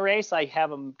during the race, I have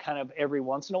them kind of every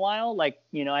once in a while. Like,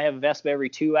 I have Vespa every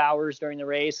 2 hours during the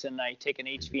race, and I take an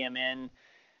HVMN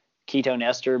ketone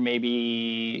ester,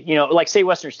 maybe, like say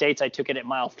Western States, I took it at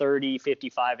mile 30,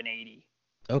 55, and 80.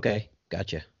 Okay.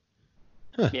 Gotcha.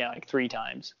 Huh. Yeah. Like 3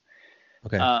 times.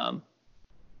 Okay.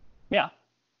 Yeah.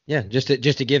 Yeah. Just to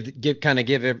give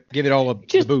it all a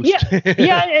boost.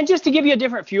 Yeah. And just to give you a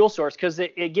different fuel source, because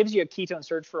it gives you a ketone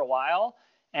surge for a while,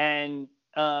 and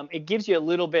it gives you a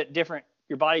little bit different,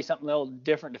 your body something a little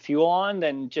different to fuel on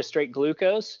than just straight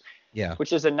glucose. Yeah.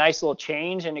 Which is a nice little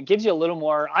change, and it gives you a little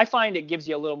more. I find it gives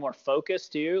you a little more focus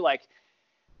too. Like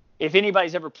if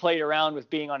anybody's ever played around with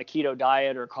being on a keto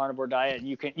diet or a carnivore diet,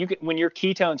 you can when your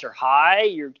ketones are high,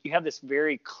 you have this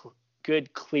very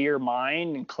good clear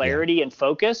mind and clarity and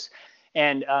focus.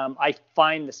 And I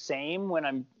find the same when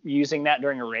I'm using that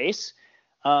during a race.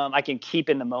 I can keep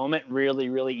in the moment really,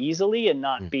 really easily and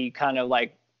not be kind of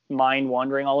like mind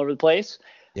wandering all over the place.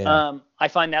 Yeah. I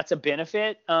find that's a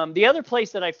benefit. The other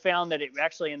place that I found that it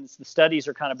actually, and the studies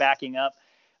are kind of backing up,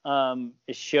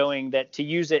 is showing that to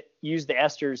use the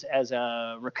esters as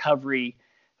a recovery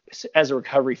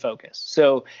focus.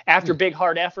 So after big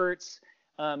hard efforts,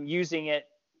 using it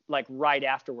like right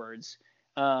afterwards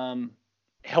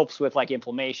helps with like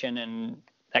inflammation and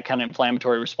that kind of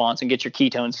inflammatory response, and get your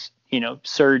ketones,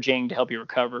 surging to help you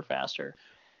recover faster.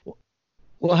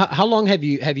 Well, how long have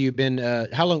you been?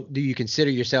 How long do you consider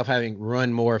yourself having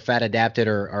run more fat adapted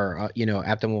or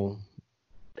optimal?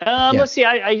 Let's see.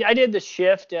 I did the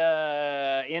shift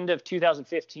end of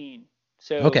 2015.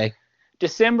 So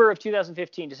December of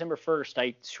 2015, December 1st,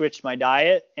 I switched my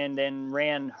diet and then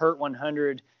ran Hurt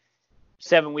 100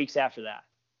 7 weeks after that.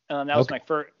 That was my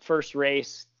first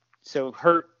race. So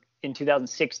Hurt in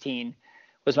 2016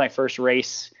 was my first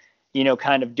race,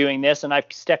 kind of doing this, and I've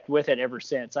stuck with it ever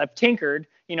since. I've tinkered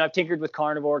with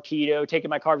carnivore, keto, taking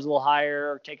my carbs a little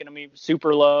higher, taking them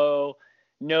super low,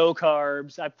 no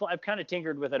carbs. I've kind of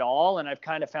tinkered with it all, and I've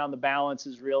kind of found the balance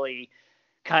is really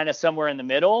kind of somewhere in the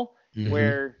middle,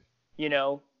 where,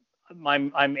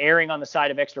 I'm erring on the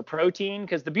side of extra protein,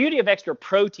 because the beauty of extra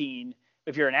protein,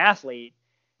 if you're an athlete,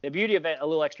 the beauty of a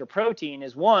little extra protein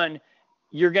is, one,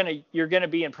 you're gonna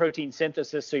be in protein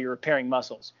synthesis, so you're repairing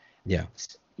muscles. Yeah.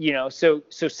 So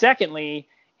secondly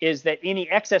is that any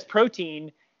excess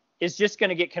protein is just going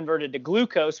to get converted to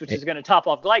glucose, which is going to top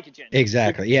off glycogen.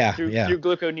 Exactly. Through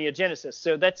gluconeogenesis.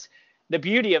 So that's the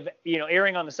beauty of,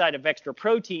 erring on the side of extra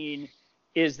protein,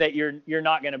 is that you're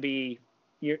not going to be,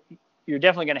 you're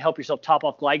definitely going to help yourself top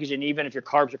off glycogen, even if your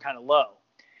carbs are kind of low.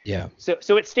 Yeah.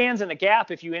 So it stands in the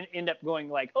gap if you end up going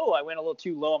like, oh, I went a little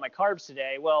too low on my carbs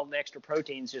today. Well, the extra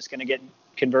protein is just going to get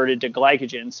converted to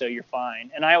glycogen, so you're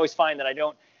fine. And I always find that I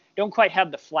don't quite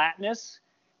have the flatness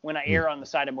when I err on the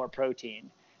side of more protein.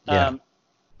 Yeah.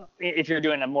 If you're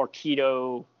doing a more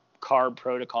keto carb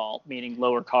protocol, meaning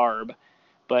lower carb,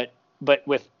 but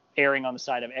with erring on the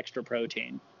side of extra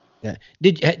protein. Yeah.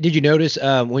 Did you notice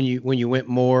when you went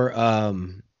more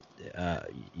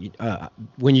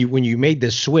when you made the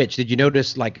switch, did you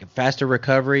notice like faster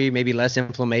recovery, maybe less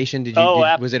inflammation?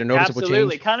 Was it a noticeable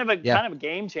absolutely. change? Kind of a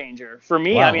game changer for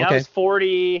me. Wow, I mean, okay. I was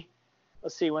 40.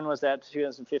 Let's see, when was that?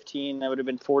 2015. That would have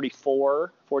been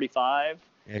 44, 45.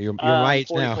 Yeah, you're my age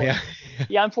 44. now. Yeah.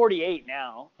 Yeah, I'm 48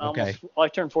 now. Okay. I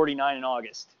turned 49 in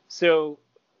August. So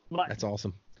that's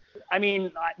awesome. I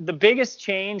mean, the biggest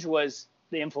change was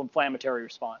the inflammatory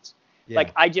response. Yeah.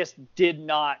 Like I just did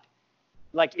not,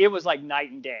 like it was like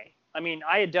night and day. I mean,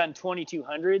 I had done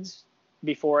 2200s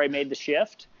before I made the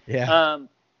shift. Yeah.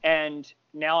 And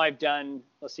now I've done,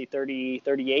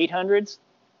 3800s.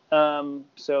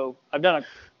 So I've done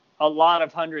a lot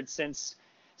of hundreds since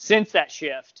that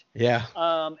shift. Yeah.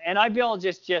 And I've been able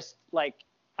to just like,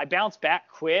 I bounce back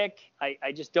quick.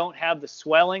 I just don't have the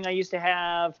swelling I used to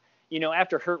have.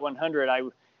 After Hurt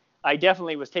 100, I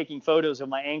definitely was taking photos of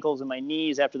my ankles and my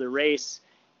knees after the race,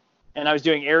 and I was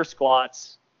doing air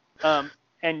squats,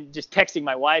 and just texting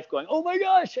my wife going, "Oh my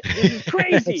gosh, this is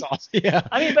crazy." That's awesome. Yeah.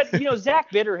 I mean, but Zach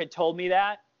Bitter had told me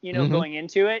that, going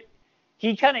into it.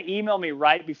 He kind of emailed me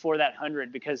right before that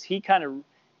 100 because he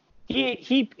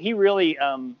really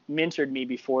mentored me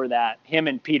before that. Him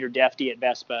and Peter Defty at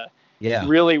Vespa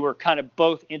really were kind of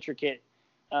both intricate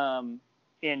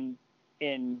in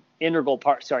integral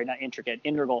part. Sorry, not intricate.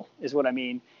 Integral is what I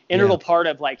mean. Integral part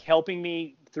of like helping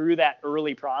me through that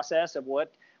early process of what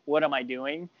am I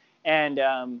doing, and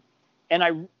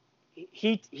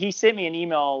he sent me an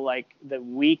email like the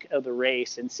week of the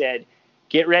race and said,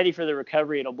 "Get ready for the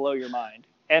recovery. It'll blow your mind."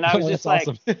 And I was just like,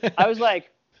 awesome. I was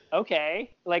like, okay.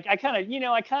 Like I kind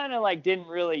of like didn't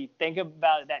really think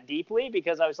about it that deeply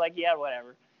because I was like, yeah,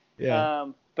 whatever. Yeah.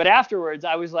 But afterwards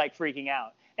I was like freaking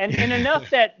out. And enough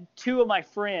that two of my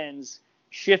friends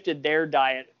shifted their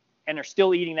diet and are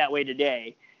still eating that way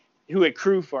today, who had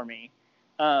crew for me.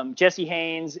 Jesse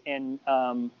Haynes and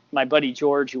my buddy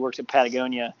George, who works at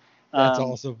Patagonia. That's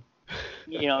awesome.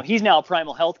 He's now a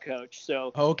Primal Health coach.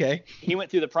 So okay. He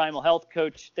went through the Primal Health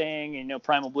coach thing,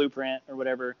 Primal Blueprint or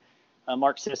whatever,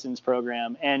 Mark Sisson's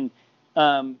program. And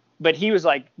but he was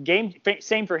like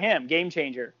same for him, game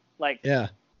changer. Like,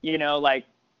 like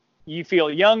you feel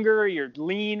younger, you're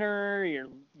leaner,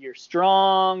 you're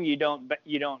strong, you don't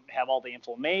have all the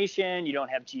inflammation, you don't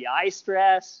have GI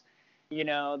stress,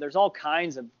 there's all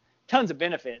tons of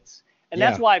benefits. And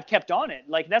that's why I've kept on it.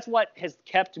 Like that's what has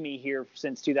kept me here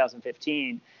since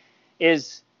 2015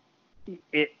 is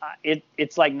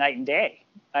it's like night and day.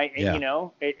 I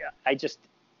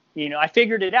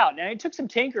figured it out. Now it took some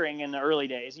tinkering in the early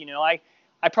days.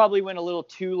 I probably went a little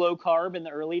too low carb in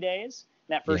the early days,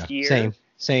 that first year.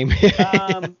 Same.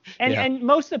 And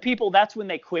most of the people, that's when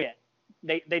they quit.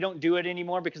 They don't do it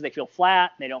anymore because they feel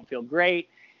flat. They don't feel great.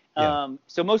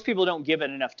 So most people don't give it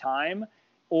enough time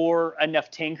or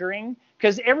enough tinkering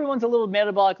because everyone's a little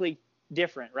metabolically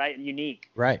different, right? And unique.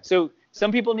 Right. So some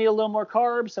people need a little more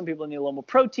carbs. Some people need a little more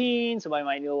protein. Somebody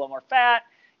might need a little more fat.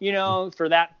 For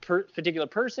that particular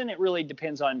person, it really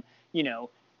depends on,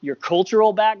 your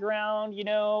cultural background. Did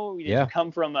you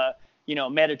come from a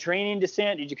Mediterranean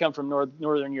descent? Did you come from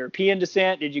Northern European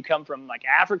descent? Did you come from like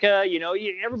Africa?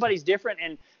 Everybody's different,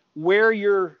 and where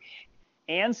your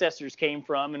ancestors came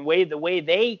from and the way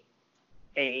they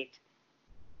ate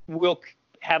will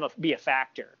be a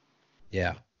factor.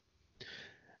 Yeah.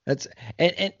 That's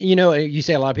and you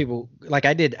say a lot of people like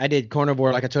I did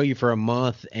carnivore like I told you for a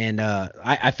month and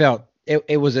I felt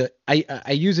it was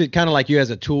I use it kind of like you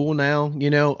as a tool now,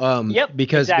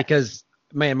 because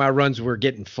man, my runs were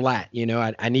getting flat,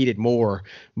 I needed more,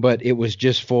 but it was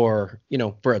just for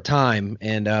a time.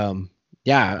 And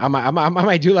I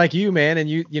might do like you, man. And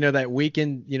that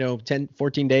weekend, 10,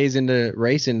 14 days into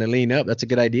racing to lean up. That's a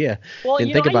good idea. Well,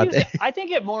 Didn't think about that. I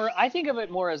think of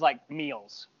it more as like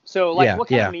meals. So like, what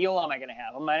kind of meal am I going to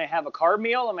have? Am I going to have a carb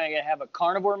meal? Am I going to have a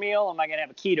carnivore meal? Am I going to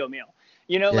have a keto meal?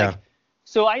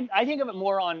 So I think of it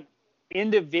more on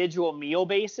individual meal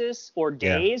basis or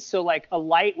days. So like a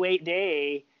lightweight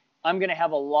day, I'm going to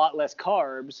have a lot less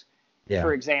carbs.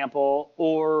 for example,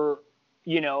 or,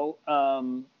 or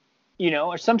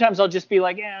sometimes I'll just be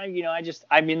like, yeah,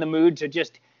 I'm in the mood to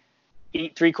just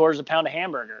eat 3/4 pound of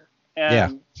hamburger.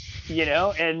 And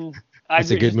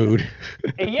That's a good mood.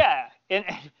 Yeah.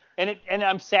 And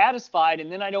I'm satisfied,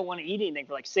 and then I don't want to eat anything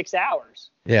for like 6 hours.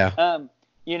 Yeah.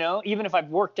 Even if I've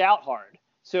worked out hard.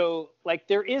 So like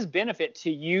there is benefit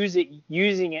to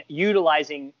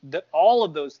utilizing all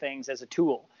of those things as a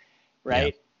tool,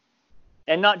 right?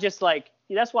 Yeah. And not just like,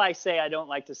 that's why I say I don't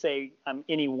like to say I'm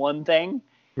any one thing.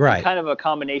 Right. I'm kind of a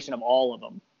combination of all of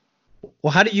them.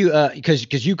 Well, how do you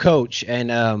because you coach,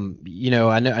 and I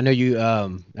know you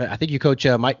I think you coach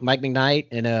Mike McKnight,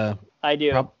 and I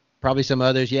do. Probably some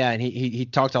others, yeah, and he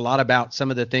talked a lot about some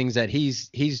of the things that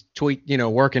he's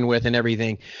working with and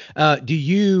everything. Do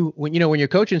you, when you're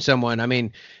coaching someone, I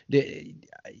mean,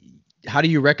 how do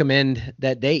you recommend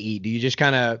that they eat? Do you just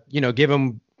kind of give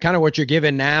them kind of what you're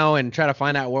giving now and try to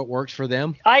find out what works for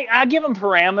them? I give them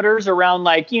parameters around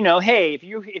like, hey,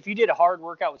 if you did a hard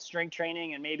workout with strength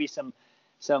training and maybe some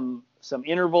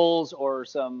intervals or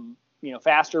some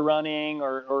faster running,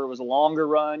 or it was a longer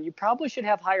run, you probably should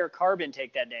have higher carb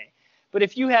intake that day. But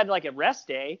if you had like a rest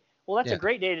day, well, that's a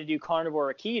great day to do carnivore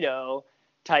or keto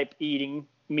type eating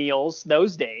meals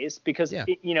those days, because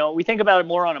we think about it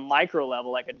more on a micro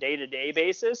level, like a day-to-day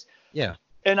basis. Yeah.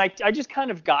 And I just kind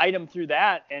of guide them through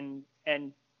that, and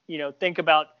think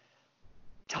about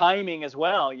timing as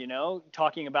well,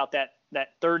 talking about that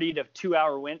 30 minute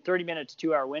to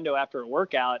 2 hour window after a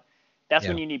workout. That's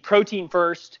when you need protein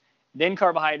first, then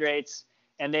carbohydrates,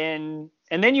 and then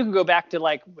you can go back to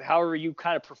like however you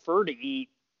kind of prefer to eat.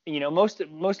 Most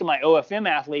of my OFM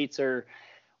athletes are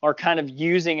kind of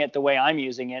using it the way I'm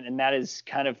using it, and that is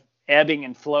kind of ebbing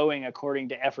and flowing according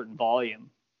to effort and volume.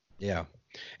 Yeah.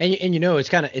 And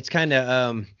it's kind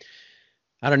of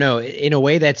I don't know, in a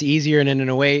way that's easier, and in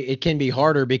a way it can be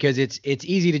harder, because it's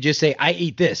easy to just say I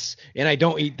eat this and I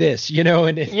don't eat this,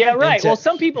 and yeah, right. Well,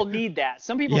 some people need that.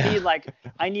 Some people need like,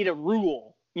 I need a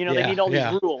rule. They need all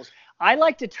these rules. I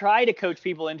like to try to coach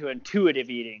people into intuitive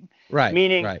eating. Right.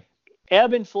 Meaning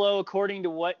ebb and flow according to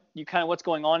what's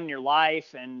going on in your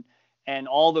life, and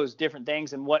all those different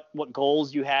things, and what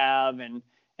goals you have, and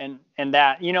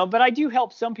that, but I do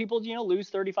help some people, lose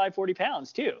 35, 40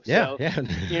 pounds too. So,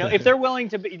 if they're willing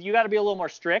to be, you got to be a little more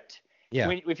strict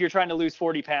if you're trying to lose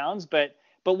 40 pounds. But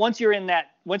once you're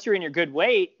in your good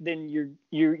weight, then you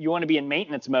want to be in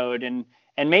maintenance mode, and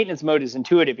maintenance mode is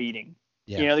intuitive eating.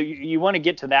 Yeah. You want to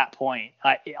get to that point,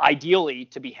 ideally,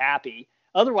 to be happy.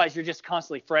 Otherwise, you're just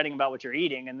constantly fretting about what you're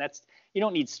eating, and you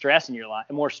don't need stress in your life,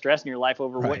 more stress in your life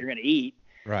over what you're going to eat.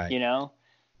 Right.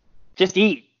 Just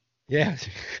eat. Yeah.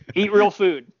 Eat real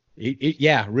food. Eat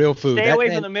real food. Stay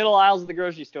away from the middle aisles of the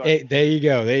grocery store. Hey, there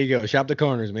you go. Shop the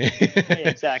corners, man.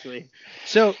 Exactly.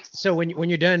 So when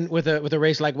you're done with a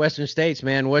race like Western States,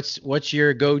 man, what's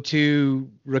your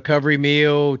go-to recovery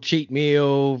meal, cheat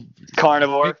meal?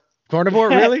 Carnivore,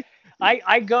 really?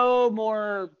 I go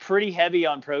more pretty heavy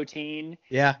on protein.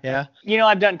 Yeah.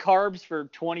 I've done carbs for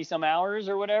 20 some hours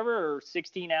or whatever, or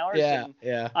 16 hours.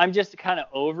 Yeah. I'm just kind of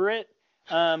over it.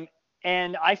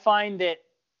 And I find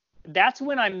that's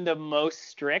when I'm the most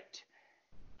strict.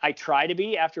 I try to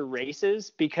be after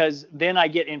races, because then I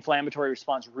get inflammatory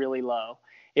response really low.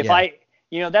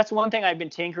 That's one thing I've been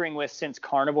tinkering with since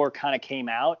carnivore kind of came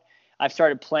out. I've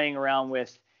started playing around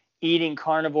with eating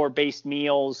carnivore based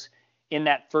meals in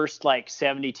that first like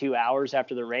 72 hours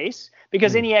after the race,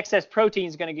 because any excess protein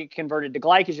is going to get converted to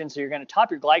glycogen. So you're going to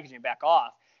top your glycogen back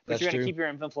off, but you're going to keep your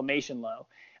inflammation low.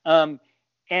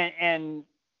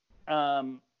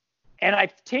 And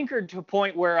I've tinkered to a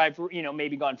point where I've,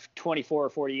 maybe gone 24 or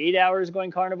 48 hours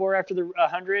going carnivore after the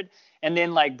 100, and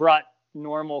then like brought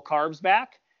normal carbs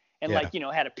back, and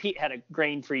had a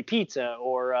grain-free pizza,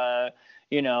 or,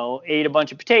 ate a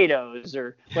bunch of potatoes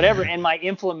or whatever. And my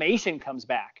inflammation comes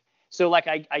back. So like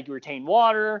I retain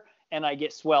water, and I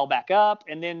get swell back up.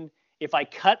 And then if I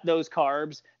cut those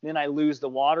carbs, then I lose the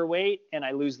water weight and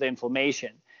I lose the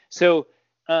inflammation. So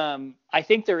I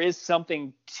think there is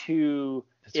something to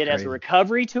it as a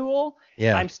recovery tool.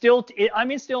 Yeah. I'm still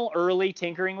early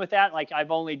tinkering with that. Like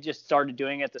I've only just started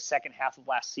doing it the second half of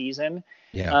last season.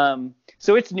 Yeah.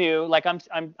 So it's new. Like I'm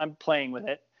playing with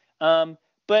it.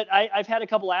 But I've had a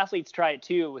couple athletes try it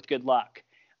too with good luck.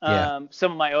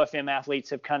 Some of my OFM athletes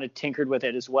have kind of tinkered with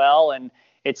it as well, and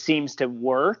it seems to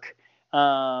work.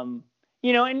 And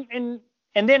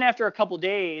then after a couple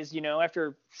days,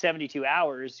 after 72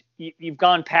 hours, you've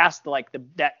gone past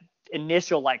that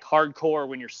initial like hardcore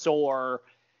when you're sore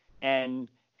and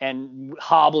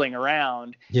hobbling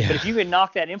around. Yeah. But if you can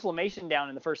knock that inflammation down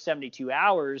in the first 72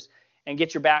 hours and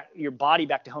get your body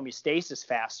back to homeostasis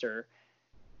faster,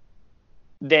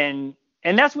 then,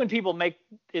 and that's when people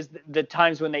is the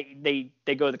times when they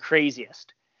go the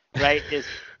craziest, right?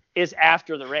 is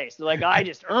after the race. They're like, I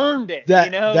just earned it.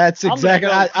 That's exactly.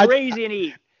 I'm gonna go crazy and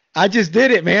eat. I just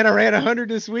did it, man. I ran 100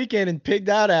 this weekend and pigged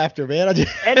out after, man.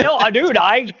 And no, dude,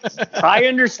 I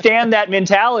understand that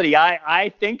mentality.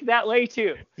 I think that way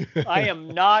too. I am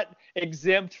not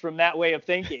exempt from that way of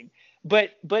thinking.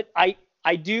 But I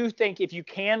do think if you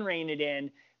can rein it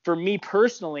in, for me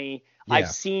personally,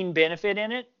 I've seen benefit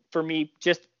in it. For me,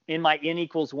 just in my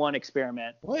N=1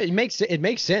 experiment. Well, it makes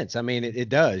sense. I mean, it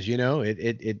does.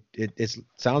 It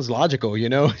sounds logical.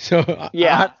 So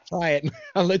I'll try it.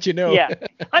 I'll let you know. Yeah.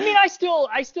 I mean, I still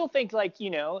think like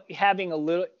having a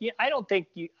little. I don't think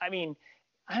you. I mean,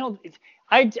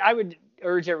 I would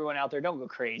urge everyone out there, don't go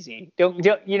crazy. Don't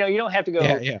you don't have to go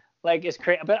like it's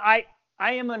crazy. But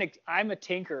I'm a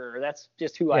tinkerer. That's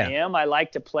just who I am. I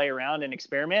like to play around and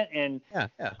experiment, and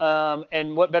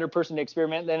and what better person to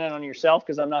experiment than on yourself,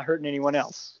 because I'm not hurting anyone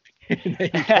else.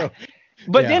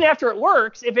 But then after it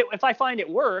works, if I find it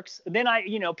works, then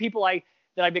people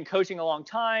that I've been coaching a long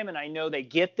time and I know they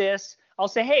get this, I'll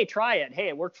say, hey, try it. Hey,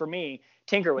 it worked for me.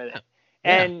 Tinker with it.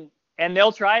 And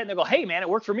they'll try it and they'll go, hey man, it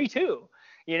worked for me too.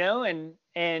 And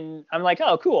I'm like,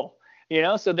 oh, cool.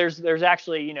 So there's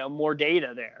actually, more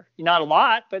data there. Not a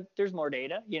lot, but there's more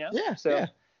data, Yeah. So yeah.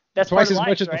 that's twice as life,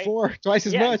 much as right? before. Twice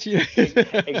as much.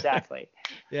 Exactly.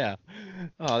 Yeah.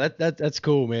 Oh, that's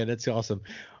cool, man. That's awesome.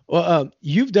 Well,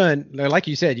 you've done, like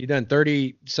you said, you've done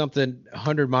 30 something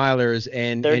 100 milers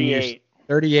and 38.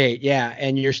 38. Yeah.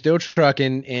 And you're still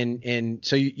trucking. And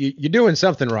so you're doing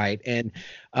something right. And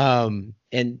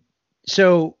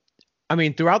so, I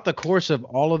mean, throughout the course of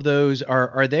all of those,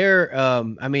 are there?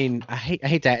 I mean, I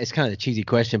hate that. It's kind of a cheesy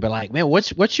question, but like, man,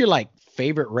 what's your like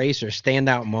favorite race or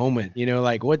standout moment?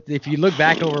 Like what if you look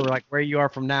back over like where you are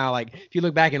from now? Like if you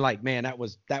look back and like, man, that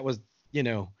was that was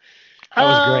great.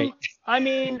 I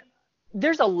mean,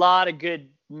 there's a lot of good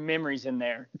memories in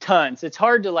there, tons. It's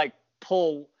hard to like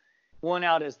pull one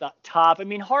out as the top. I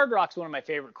mean, Hard Rock's one of my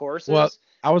favorite courses. Well,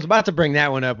 I was about to bring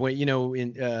that one up when, you won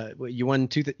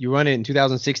you run it in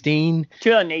 2016,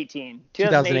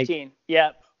 2018.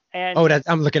 Yep. And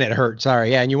I'm looking at Hurt.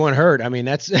 Sorry. Yeah. And you won Hurt. I mean,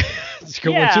 that's a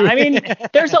good one too. I mean,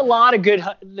 there's a lot of good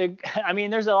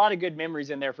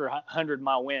memories in there for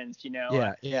 100-mile wins,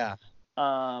 Yeah. Yeah.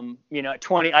 At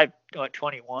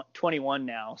 21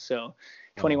 now. So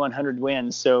 2,100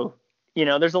 wins. So,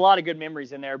 there's a lot of good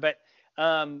memories in there, but,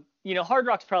 Hard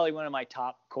Rock's probably one of my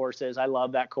top courses. I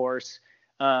love that course.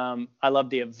 I love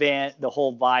the event, the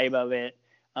whole vibe of it.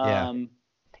 I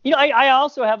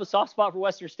also have a soft spot for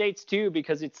Western States too,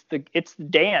 because it's the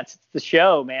dance, it's the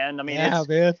show, man. I mean,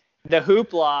 the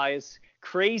hoopla is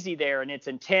crazy there and it's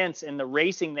intense, and the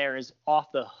racing there is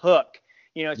off the hook.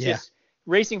 It's just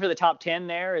racing for the top 10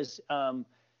 there is, in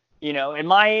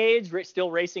my age, still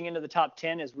racing into the top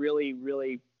 10 is really,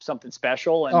 really something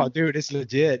special. And, oh, dude, it's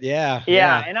legit. Yeah.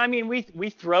 And I mean, we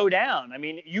throw down. I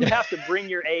mean, you have to bring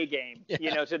your A game,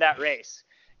 to that race.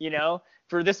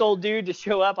 For this old dude to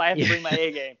show up, I have to bring my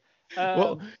A game.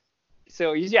 So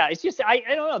it's just I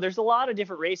don't know. There's a lot of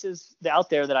different races out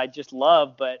there that I just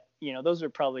love, but those are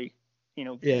probably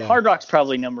Hard Rock's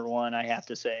probably number one, I have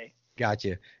to say.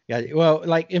 Gotcha. Well,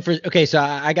 so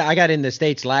I got in the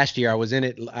States last year. I was in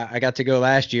it. I got to go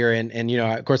last year, and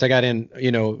of course I got in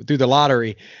through the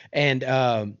lottery,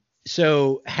 and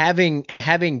so having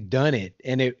done it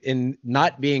and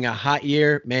not being a hot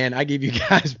year, man, I give you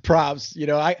guys props. It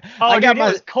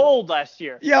was cold last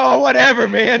year. Yo, whatever,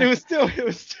 man. It was still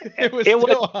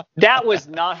hot. That was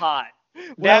not hot.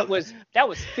 Well, that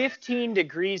was 15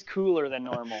 degrees cooler than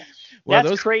normal.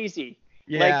 That's crazy.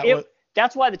 Yeah.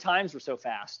 That's why the times were so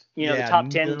fast. The top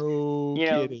 10. No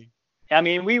kidding. I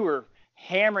mean, we were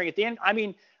hammering at the end. I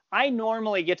mean, I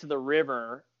normally get to the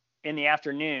river in the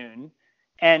afternoon,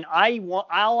 and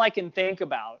all I can think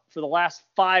about for the last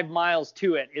 5 miles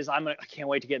to it is I can't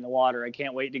wait to get in the water. I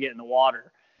can't wait to get in the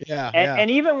water. Yeah. And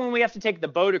even when we have to take the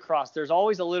boat across, there's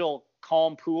always a little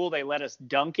calm pool they let us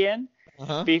dunk in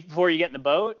before you get in the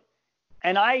boat.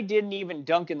 And I didn't even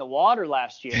dunk in the water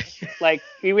last year. Like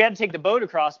we had to take the boat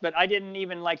across, but I didn't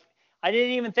even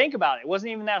think about it. It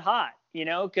wasn't even that hot,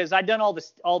 because I'd done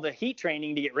all the heat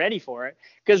training to get ready for it.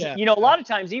 Because a lot of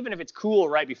times, even if it's cool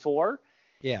right before,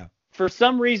 for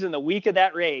some reason the week of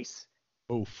that race,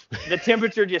 the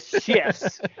temperature just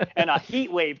shifts and a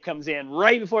heat wave comes in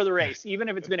right before the race, even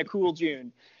if it's been a cool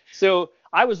June. So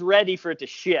I was ready for it to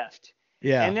shift.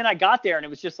 Yeah. And then I got there and it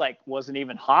was just wasn't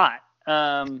even hot.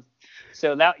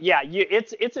 So that,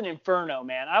 it's an inferno,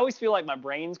 man. I always feel like my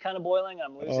brain's kind of boiling.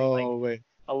 I'm losing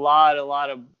a lot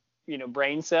of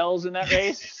brain cells in that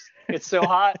race. It's so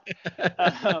hot.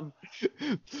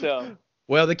 So.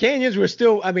 Well, the canyons were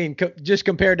still, I mean, just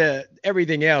compared to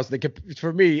everything else,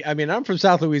 for me, I mean, I'm from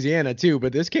South Louisiana too,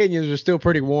 but this canyons were still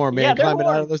pretty warm, man. Yeah, Climbing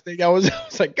warm. out of those things, I was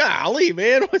like, golly,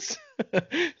 man, it's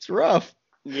rough.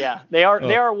 Yeah, they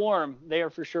are warm. They are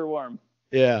for sure warm.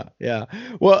 Yeah.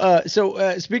 Well,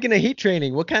 so speaking of heat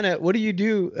training, what do you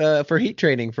do for heat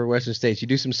training for Western States? You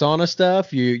do some sauna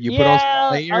stuff? You put on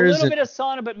some layers? A little bit of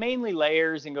sauna, but mainly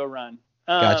layers and go run.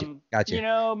 Gotcha.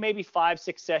 Maybe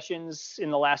 5-6 sessions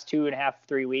in the last 2.5,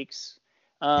 3 weeks,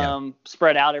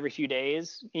 spread out every few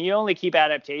days. You only keep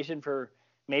adaptation for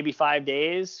maybe 5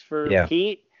 days for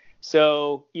heat.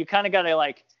 So you kind of got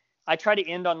to I try to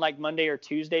end on Monday or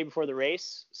Tuesday before the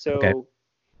race. So,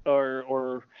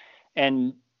 I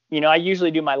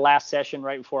usually do my last session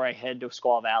right before I head to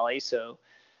Squaw Valley. So,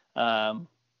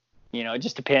 it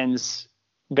just depends.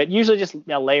 But usually just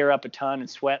layer up a ton and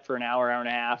sweat for an hour and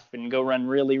a half and go run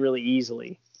really, really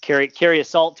easily. Carry a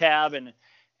salt tab and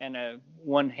a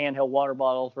one handheld water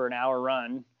bottle for an hour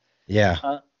run.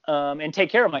 Yeah. And take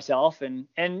care of myself. And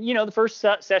the first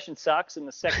session sucks and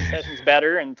the second session's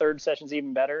better and third session's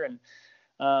even better. And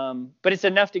but it's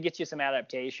enough to get you some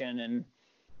adaptation and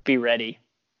be ready.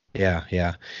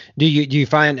 Yeah. Do you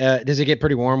find does it get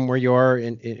pretty warm where you are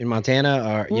in Montana,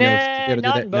 or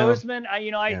not in Bozeman?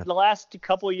 No. The last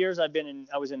couple of years I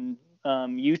was in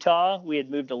Utah. We had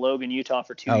moved to Logan, Utah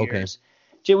for 2 years.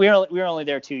 We were only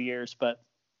there 2 years, but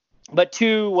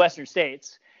 2 Western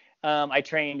States. I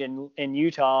trained in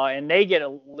Utah, and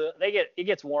it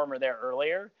gets warmer there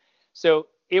earlier, so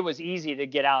it was easy to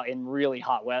get out in really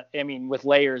hot wet. I mean, with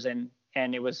layers and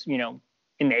it was in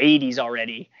the 80s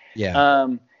already. Yeah.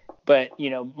 But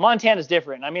Montana's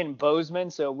different. I'm in Bozeman,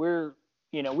 so we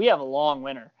have a long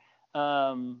winter.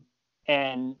 And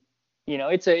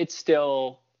it's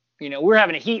still, we're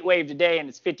having a heat wave today and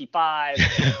it's 55.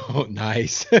 Oh,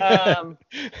 nice. But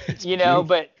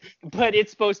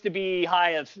it's supposed to be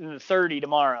high of 30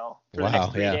 tomorrow for the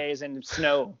next 3 days and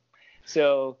snow.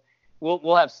 So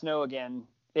we'll have snow again.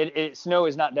 Snow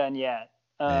is not done yet.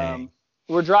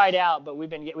 We're dried out, but we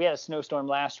had a snowstorm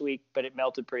last week, but it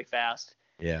melted pretty fast.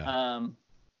 Yeah.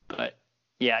 But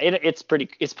yeah, it's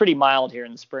pretty mild here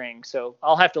in the spring, so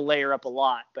I'll have to layer up a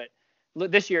lot, but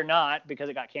this year not because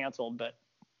it got canceled. But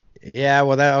yeah,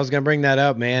 well, I was gonna bring that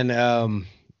up, man.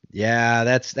 Yeah,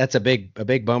 that's a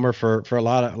big bummer for a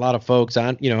lot of folks. I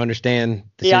understand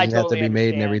decisions have to be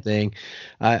made and everything.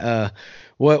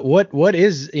 What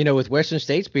is with Western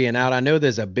States being out? I know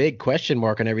there's a big question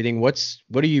mark on everything. What's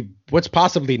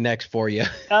possibly next for you?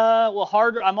 Well,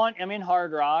 I'm in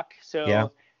Hard Rock,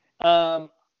 so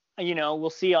we'll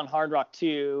see on Hard Rock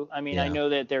too. I mean, I know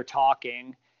that they're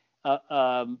talking,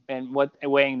 and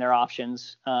weighing their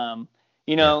options.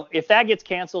 If that gets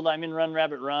canceled, I'm in Run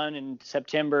Rabbit Run in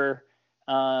September.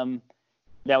 That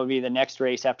would be the next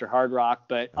race after Hard Rock.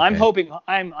 But I'm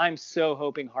so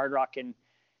hoping Hard Rock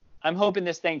I'm hoping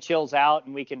this thing chills out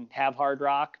and we can have Hard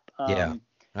Rock. I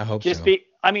hope so.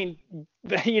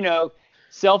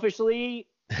 Selfishly,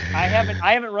 I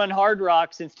haven't run Hard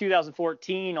Rock since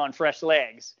 2014 on fresh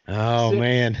legs. Oh,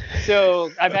 man.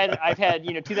 So I've had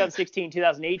 2016,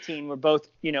 2018 were both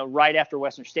right after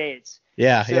Western States.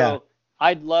 Yeah. So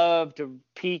I'd love to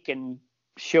peak and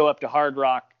show up to Hard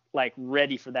Rock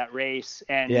ready for that race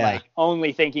and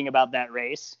only thinking about that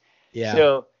race. Yeah.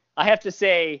 So I have to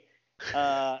say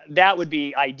that would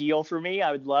be ideal for me.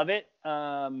 I would love it.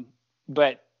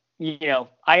 But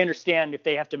I understand if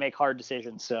they have to make hard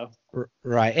decisions. So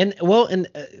right. And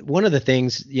one of the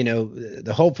things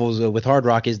the hopefuls with Hard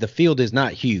Rock is the field is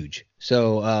not huge.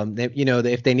 So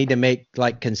if they need to make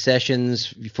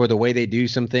concessions for the way they do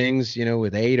some things,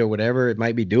 with 8 or whatever, it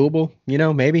might be doable.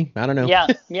 Maybe, I don't know. Yeah,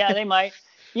 they might.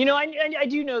 I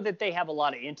do know that they have a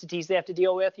lot of entities they have to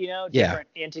deal with. Different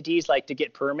entities to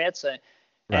get permits.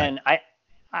 Right. And I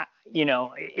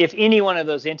if any one of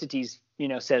those entities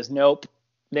says nope,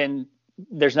 then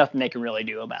there's nothing they can really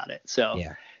do about it. So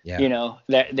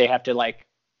that they have to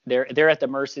they're at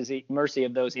the mercy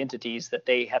of those entities that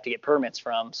they have to get permits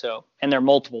from. So, and there are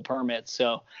multiple permits.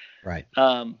 So right.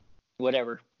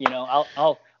 Whatever,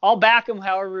 I'll back them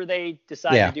however they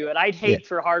decide to do it. I'd hate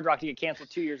for Hard Rock to get canceled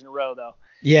 2 years in a row though.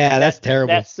 Yeah, that's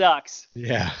terrible. That sucks.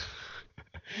 Yeah.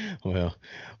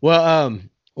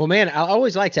 Well, man, I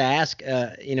always like to ask,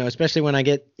 especially when I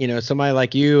get, somebody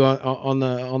like you on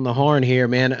the horn here,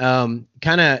 man,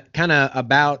 kind of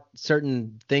about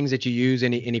certain things that you use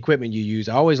and equipment you use.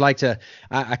 I always like to,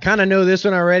 I kind of know this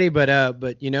one already, but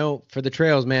for the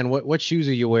trails, man, what shoes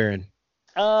are you wearing?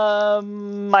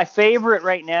 My favorite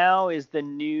right now is the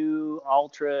new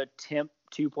Ultra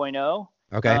 2.0.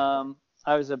 Okay.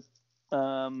 I was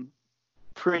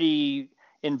pretty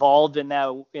involved in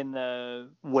the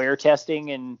wear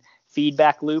testing and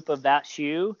feedback loop of that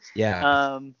shoe.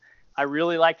 Yeah. I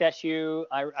really like that shoe.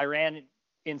 I ran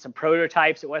in some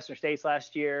prototypes at Western States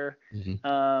last year.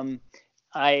 Mm-hmm.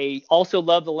 I also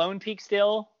love the Lone Peak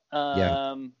still.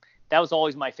 Yeah. That was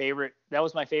always my favorite. That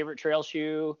was my favorite trail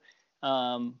shoe.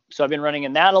 So I've been running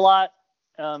in that a lot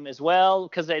as well,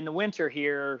 because in the winter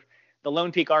here, the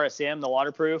Lone Peak RSM, the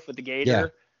waterproof with the gator, Yeah.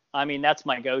 I mean, that's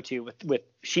my go-to with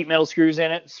sheet metal screws in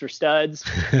it for studs.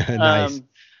 Nice.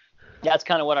 That's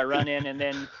kind of what I run in. And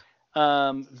then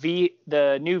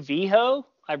the new VHO,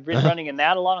 I've been running in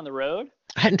that a lot on the road.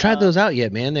 I hadn't tried those out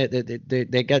yet, man.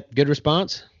 They got good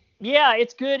response. Yeah,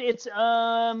 it's good. It's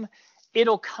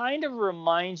it'll kind of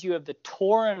remind you of the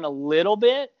Torin a little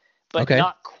bit, but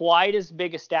not quite as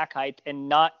big a stack height and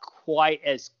not quite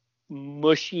as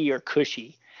mushy or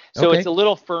cushy. So it's a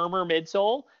little firmer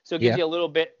midsole, so it gives you a little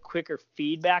bit quicker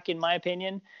feedback, in my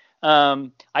opinion.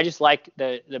 I just like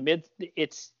the mid.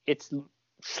 It's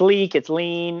sleek, it's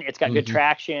lean, it's got good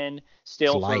traction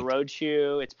still for a road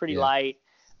shoe. It's pretty light.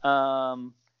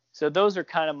 So those are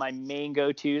kind of my main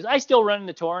go-tos. I still run in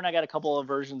the Torin. I got a couple of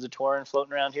versions of Torin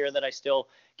floating around here that I still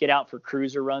get out for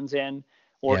cruiser runs in,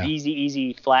 or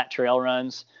easy flat trail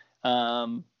runs,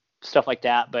 stuff like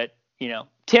that. But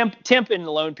Temp and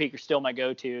the Lone Peak are still my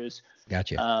go-tos.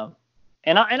 Gotcha.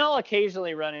 And I'll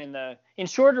occasionally run in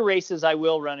shorter races. I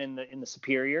will run in the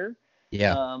Superior.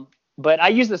 Yeah. But I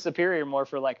use the Superior more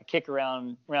for like a kick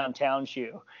around town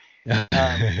shoe.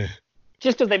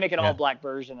 Just because they make an all black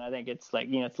version. I think it's like,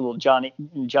 it's a little Johnny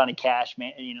Cash,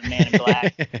 man in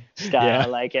black style. Yeah. I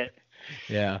like it.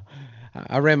 Yeah.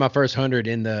 I ran my first 100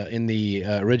 in the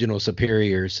original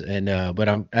Superiors, and but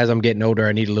as I'm getting older,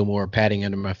 I need a little more padding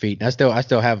under my feet. I still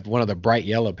have one of the bright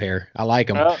yellow pair. I like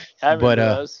them, but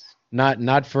those.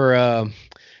 not for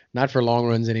long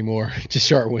runs anymore. Just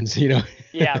short ones,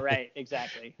 Yeah, right,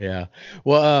 exactly. Yeah.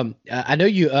 Well, I know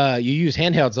you use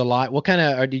handhelds a lot. What kind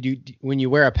of when you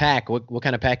wear a pack? What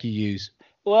kind of pack you use?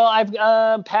 Well, I've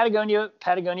Patagonia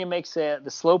makes the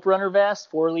Slope Runner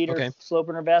vest, 4-liter Slope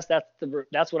Runner vest.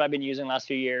 That's what I've been using the last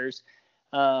few years.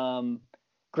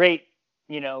 Great,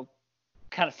 kind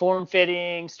of form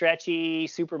fitting, stretchy,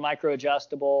 super micro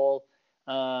adjustable.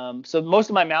 So most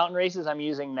of my mountain races, I'm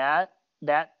using that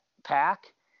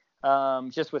pack,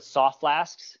 just with soft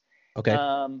flasks. Okay.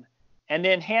 And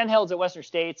then handhelds at Western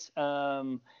States,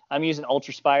 I'm using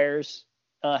Ultraspires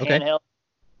handheld,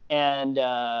 and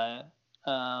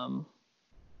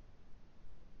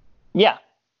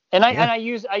and I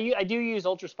do use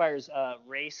Ultraspire's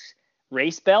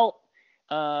race belt,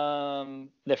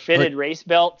 the fitted race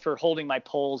belt for holding my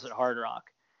poles at Hard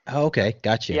Rock. Oh, okay,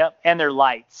 gotcha. Yep, and their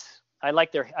lights. I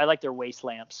like their waist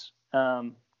lamps.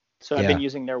 So I've been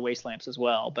using their waist lamps as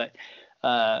well. But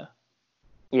that's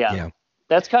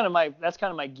kind of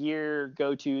my gear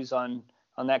go-tos on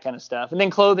that kind of stuff. And then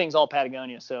clothing's all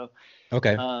Patagonia. So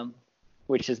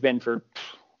which has been for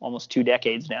almost 2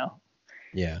 decades now.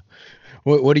 Yeah.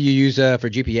 What do you use for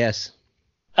GPS?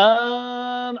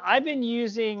 I've been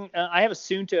using. I have a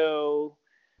Suunto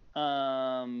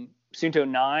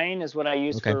 9 is what I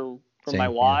use for my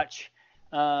watch.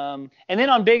 And then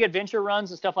on big adventure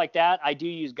runs and stuff like that, I do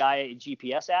use Gaia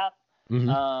GPS app. Mm-hmm.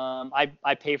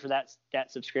 I pay for that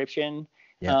subscription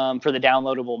for the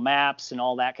downloadable maps and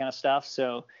all that kind of stuff.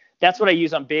 So that's what I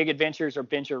use on big adventures or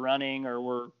venture running, or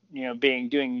we're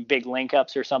doing big link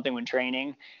ups or something when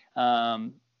training.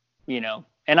 And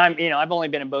I've only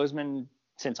been in Bozeman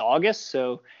since August,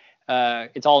 so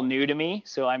it's all new to me.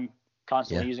 So I'm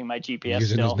constantly using my GPS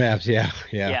using still. those maps. Yeah.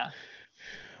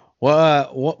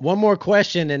 Well, one more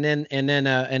question and then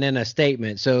a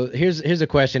statement. So here's a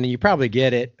question, and you probably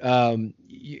get it.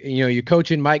 You're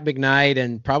coaching Mike McKnight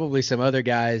and probably some other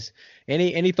guys.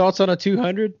 Any thoughts on a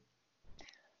 200?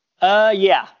 Next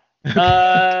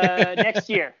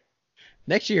year.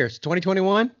 Next year, it's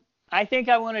 2021. I think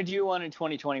I want to do one in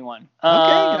 2021.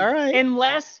 All right.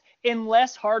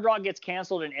 Unless Hard Rock gets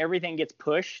canceled and everything gets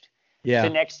pushed to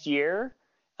next year,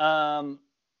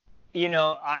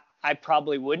 I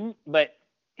probably wouldn't, but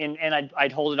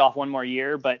I'd hold it off one more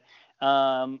year. But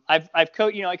I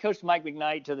coached Mike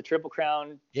McKnight to the Triple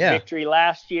Crown victory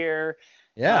last year.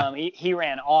 Yeah. He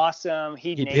ran awesome.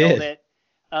 He nailed it.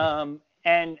 And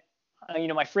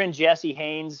my friend Jesse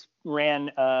Haynes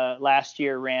ran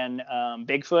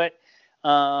Bigfoot.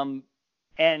 And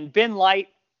Ben Light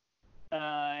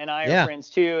and I are friends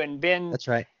too. And Ben, that's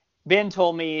right. Ben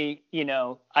told me,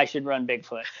 I should run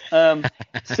Bigfoot.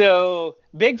 So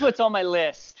Bigfoot's on my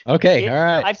list. Okay. All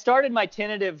right. I've started my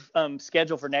tentative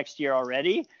schedule for next year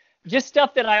already, just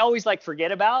stuff that I always like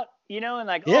forget about, and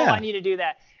like, oh, I need to do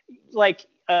that. Like,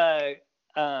 I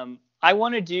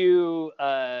want to do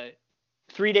 3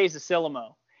 days of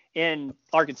Silamo in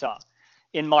Arkansas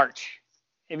in March.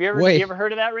 Have you ever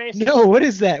heard of that race? No, what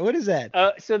is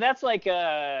that? So that's like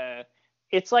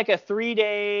it's like a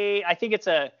 3-day, I think it's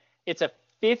a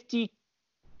 50K,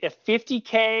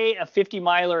 a 50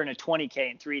 miler, and a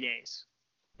 20K in 3 days.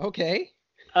 Okay.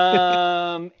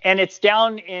 And it's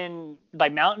down by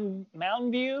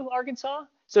Mountain View, Arkansas.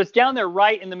 So it's down there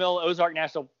right in the middle of Ozark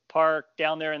National Park,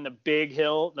 down there in the big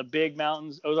hill, the big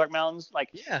mountains, Ozark Mountains. Like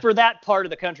for that part of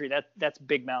the country, that's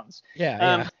big mountains.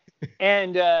 Yeah.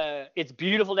 And it's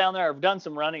beautiful down there. I've done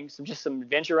some running, some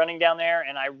adventure running down there,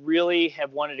 and I really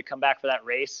have wanted to come back for that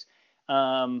race.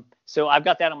 So I've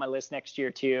got that on my list next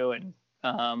year too. And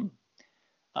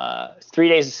 3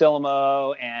 days of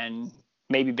Silamo and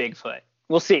maybe Bigfoot.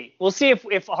 We'll see. We'll see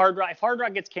if Hard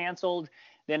Rock gets canceled,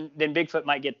 then Bigfoot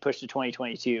might get pushed to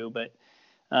 2022. But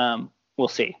we'll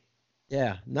see.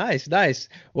 Yeah, nice.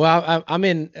 Well, I'm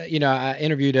in. I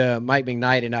interviewed Mike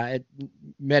McKnight, and I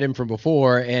met him from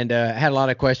before, and had a lot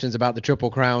of questions about the Triple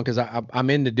Crown because I'm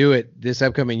in to do it this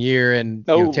upcoming year, and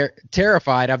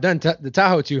terrified. I've done the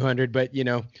Tahoe 200, but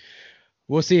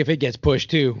we'll see if it gets pushed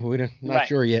too. We're not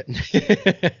sure yet.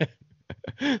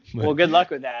 Well, good luck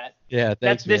with that. Yeah, thanks.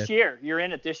 That's this year. You're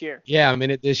in it this year. Yeah, I'm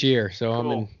in it this year, so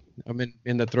cool. I'm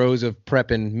in the throes of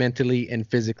prepping mentally and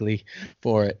physically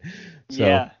for it. So,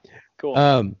 yeah.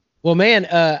 Cool. Well, man,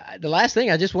 the last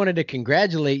thing I just wanted to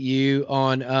congratulate you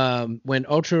on when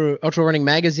Ultra Running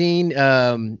Magazine,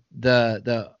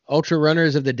 the Ultra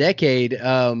Runners of the Decade,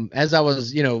 as I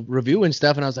was reviewing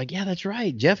stuff, and I was like, yeah, that's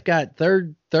right, Jeff got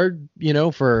third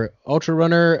for Ultra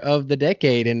Runner of the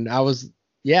Decade, and I was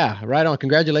right on.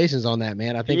 Congratulations on that,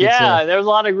 man. I think there's a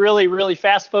lot of really really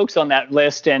fast folks on that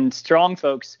list and strong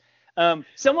folks.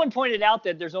 Someone pointed out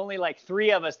that there's only like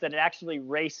 3 of us that actually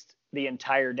raced the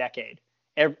entire decade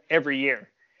every year.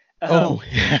 I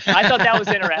thought that was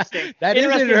interesting. That is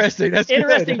interesting. That's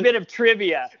interesting good. Bit of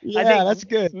trivia. Yeah, I think that's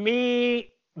good.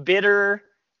 Me, Bitter,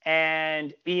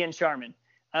 and Ian Sharman.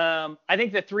 I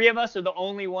think the 3 of us are the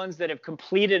only ones that have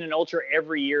completed an ultra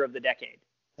every year of the decade.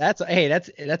 That's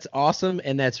awesome,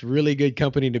 and that's really good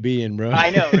company to be in, bro.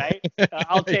 I know, right?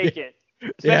 I'll take it,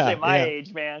 especially at my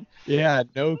age, man. Yeah,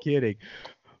 no kidding.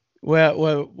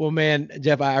 Well, man,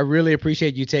 Jeff, I really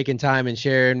appreciate you taking time and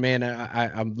sharing, man.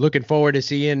 I'm looking forward to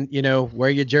seeing, where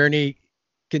your journey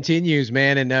continues,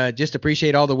 man, and just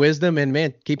appreciate all the wisdom, and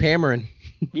man, keep hammering.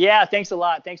 Yeah, thanks a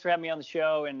lot. Thanks for having me on the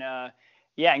show, and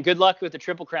and good luck with the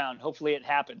Triple Crown. Hopefully it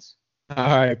happens. All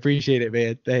right, appreciate it,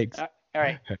 man. Thanks. All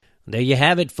right. There you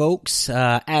have it, folks.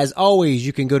 As always,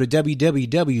 you can go to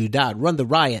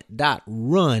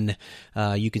www.runtheriot.run.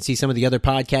 You can see some of the other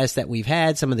podcasts that we've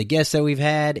had, some of the guests that we've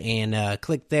had, and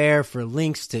click there for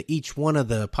links to each one of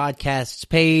the podcasts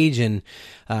page. And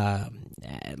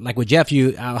like with Jeff,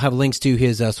 I'll have links to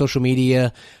his social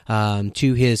media,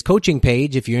 to his coaching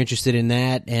page if you're interested in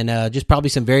that, and just probably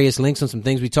some various links on some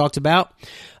things we talked about.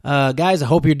 Guys, I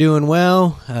hope you're doing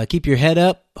well. Keep your head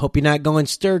up. Hope you're not going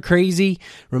stir crazy.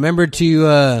 Remember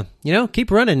to,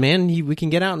 keep running, man. We can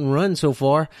get out and run so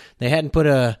far. They hadn't put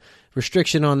a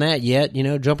restriction on that yet.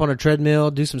 Jump on a treadmill,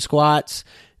 do some squats,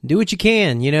 do what you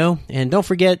can, and don't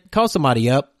forget, call somebody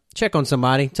up. Check on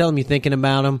somebody. Tell them you're thinking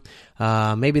about them.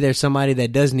 Maybe there's somebody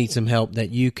that does need some help that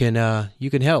you can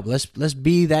help. Let's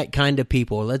be that kind of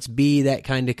people. Let's be that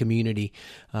kind of community,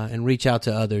 and reach out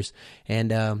to others.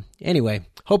 And anyway,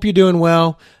 hope you're doing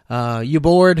well. You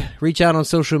bored? Reach out on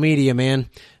social media, man.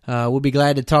 We'll be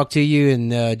glad to talk to you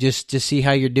and just see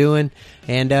how you're doing.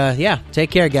 And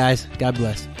take care, guys. God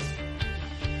bless.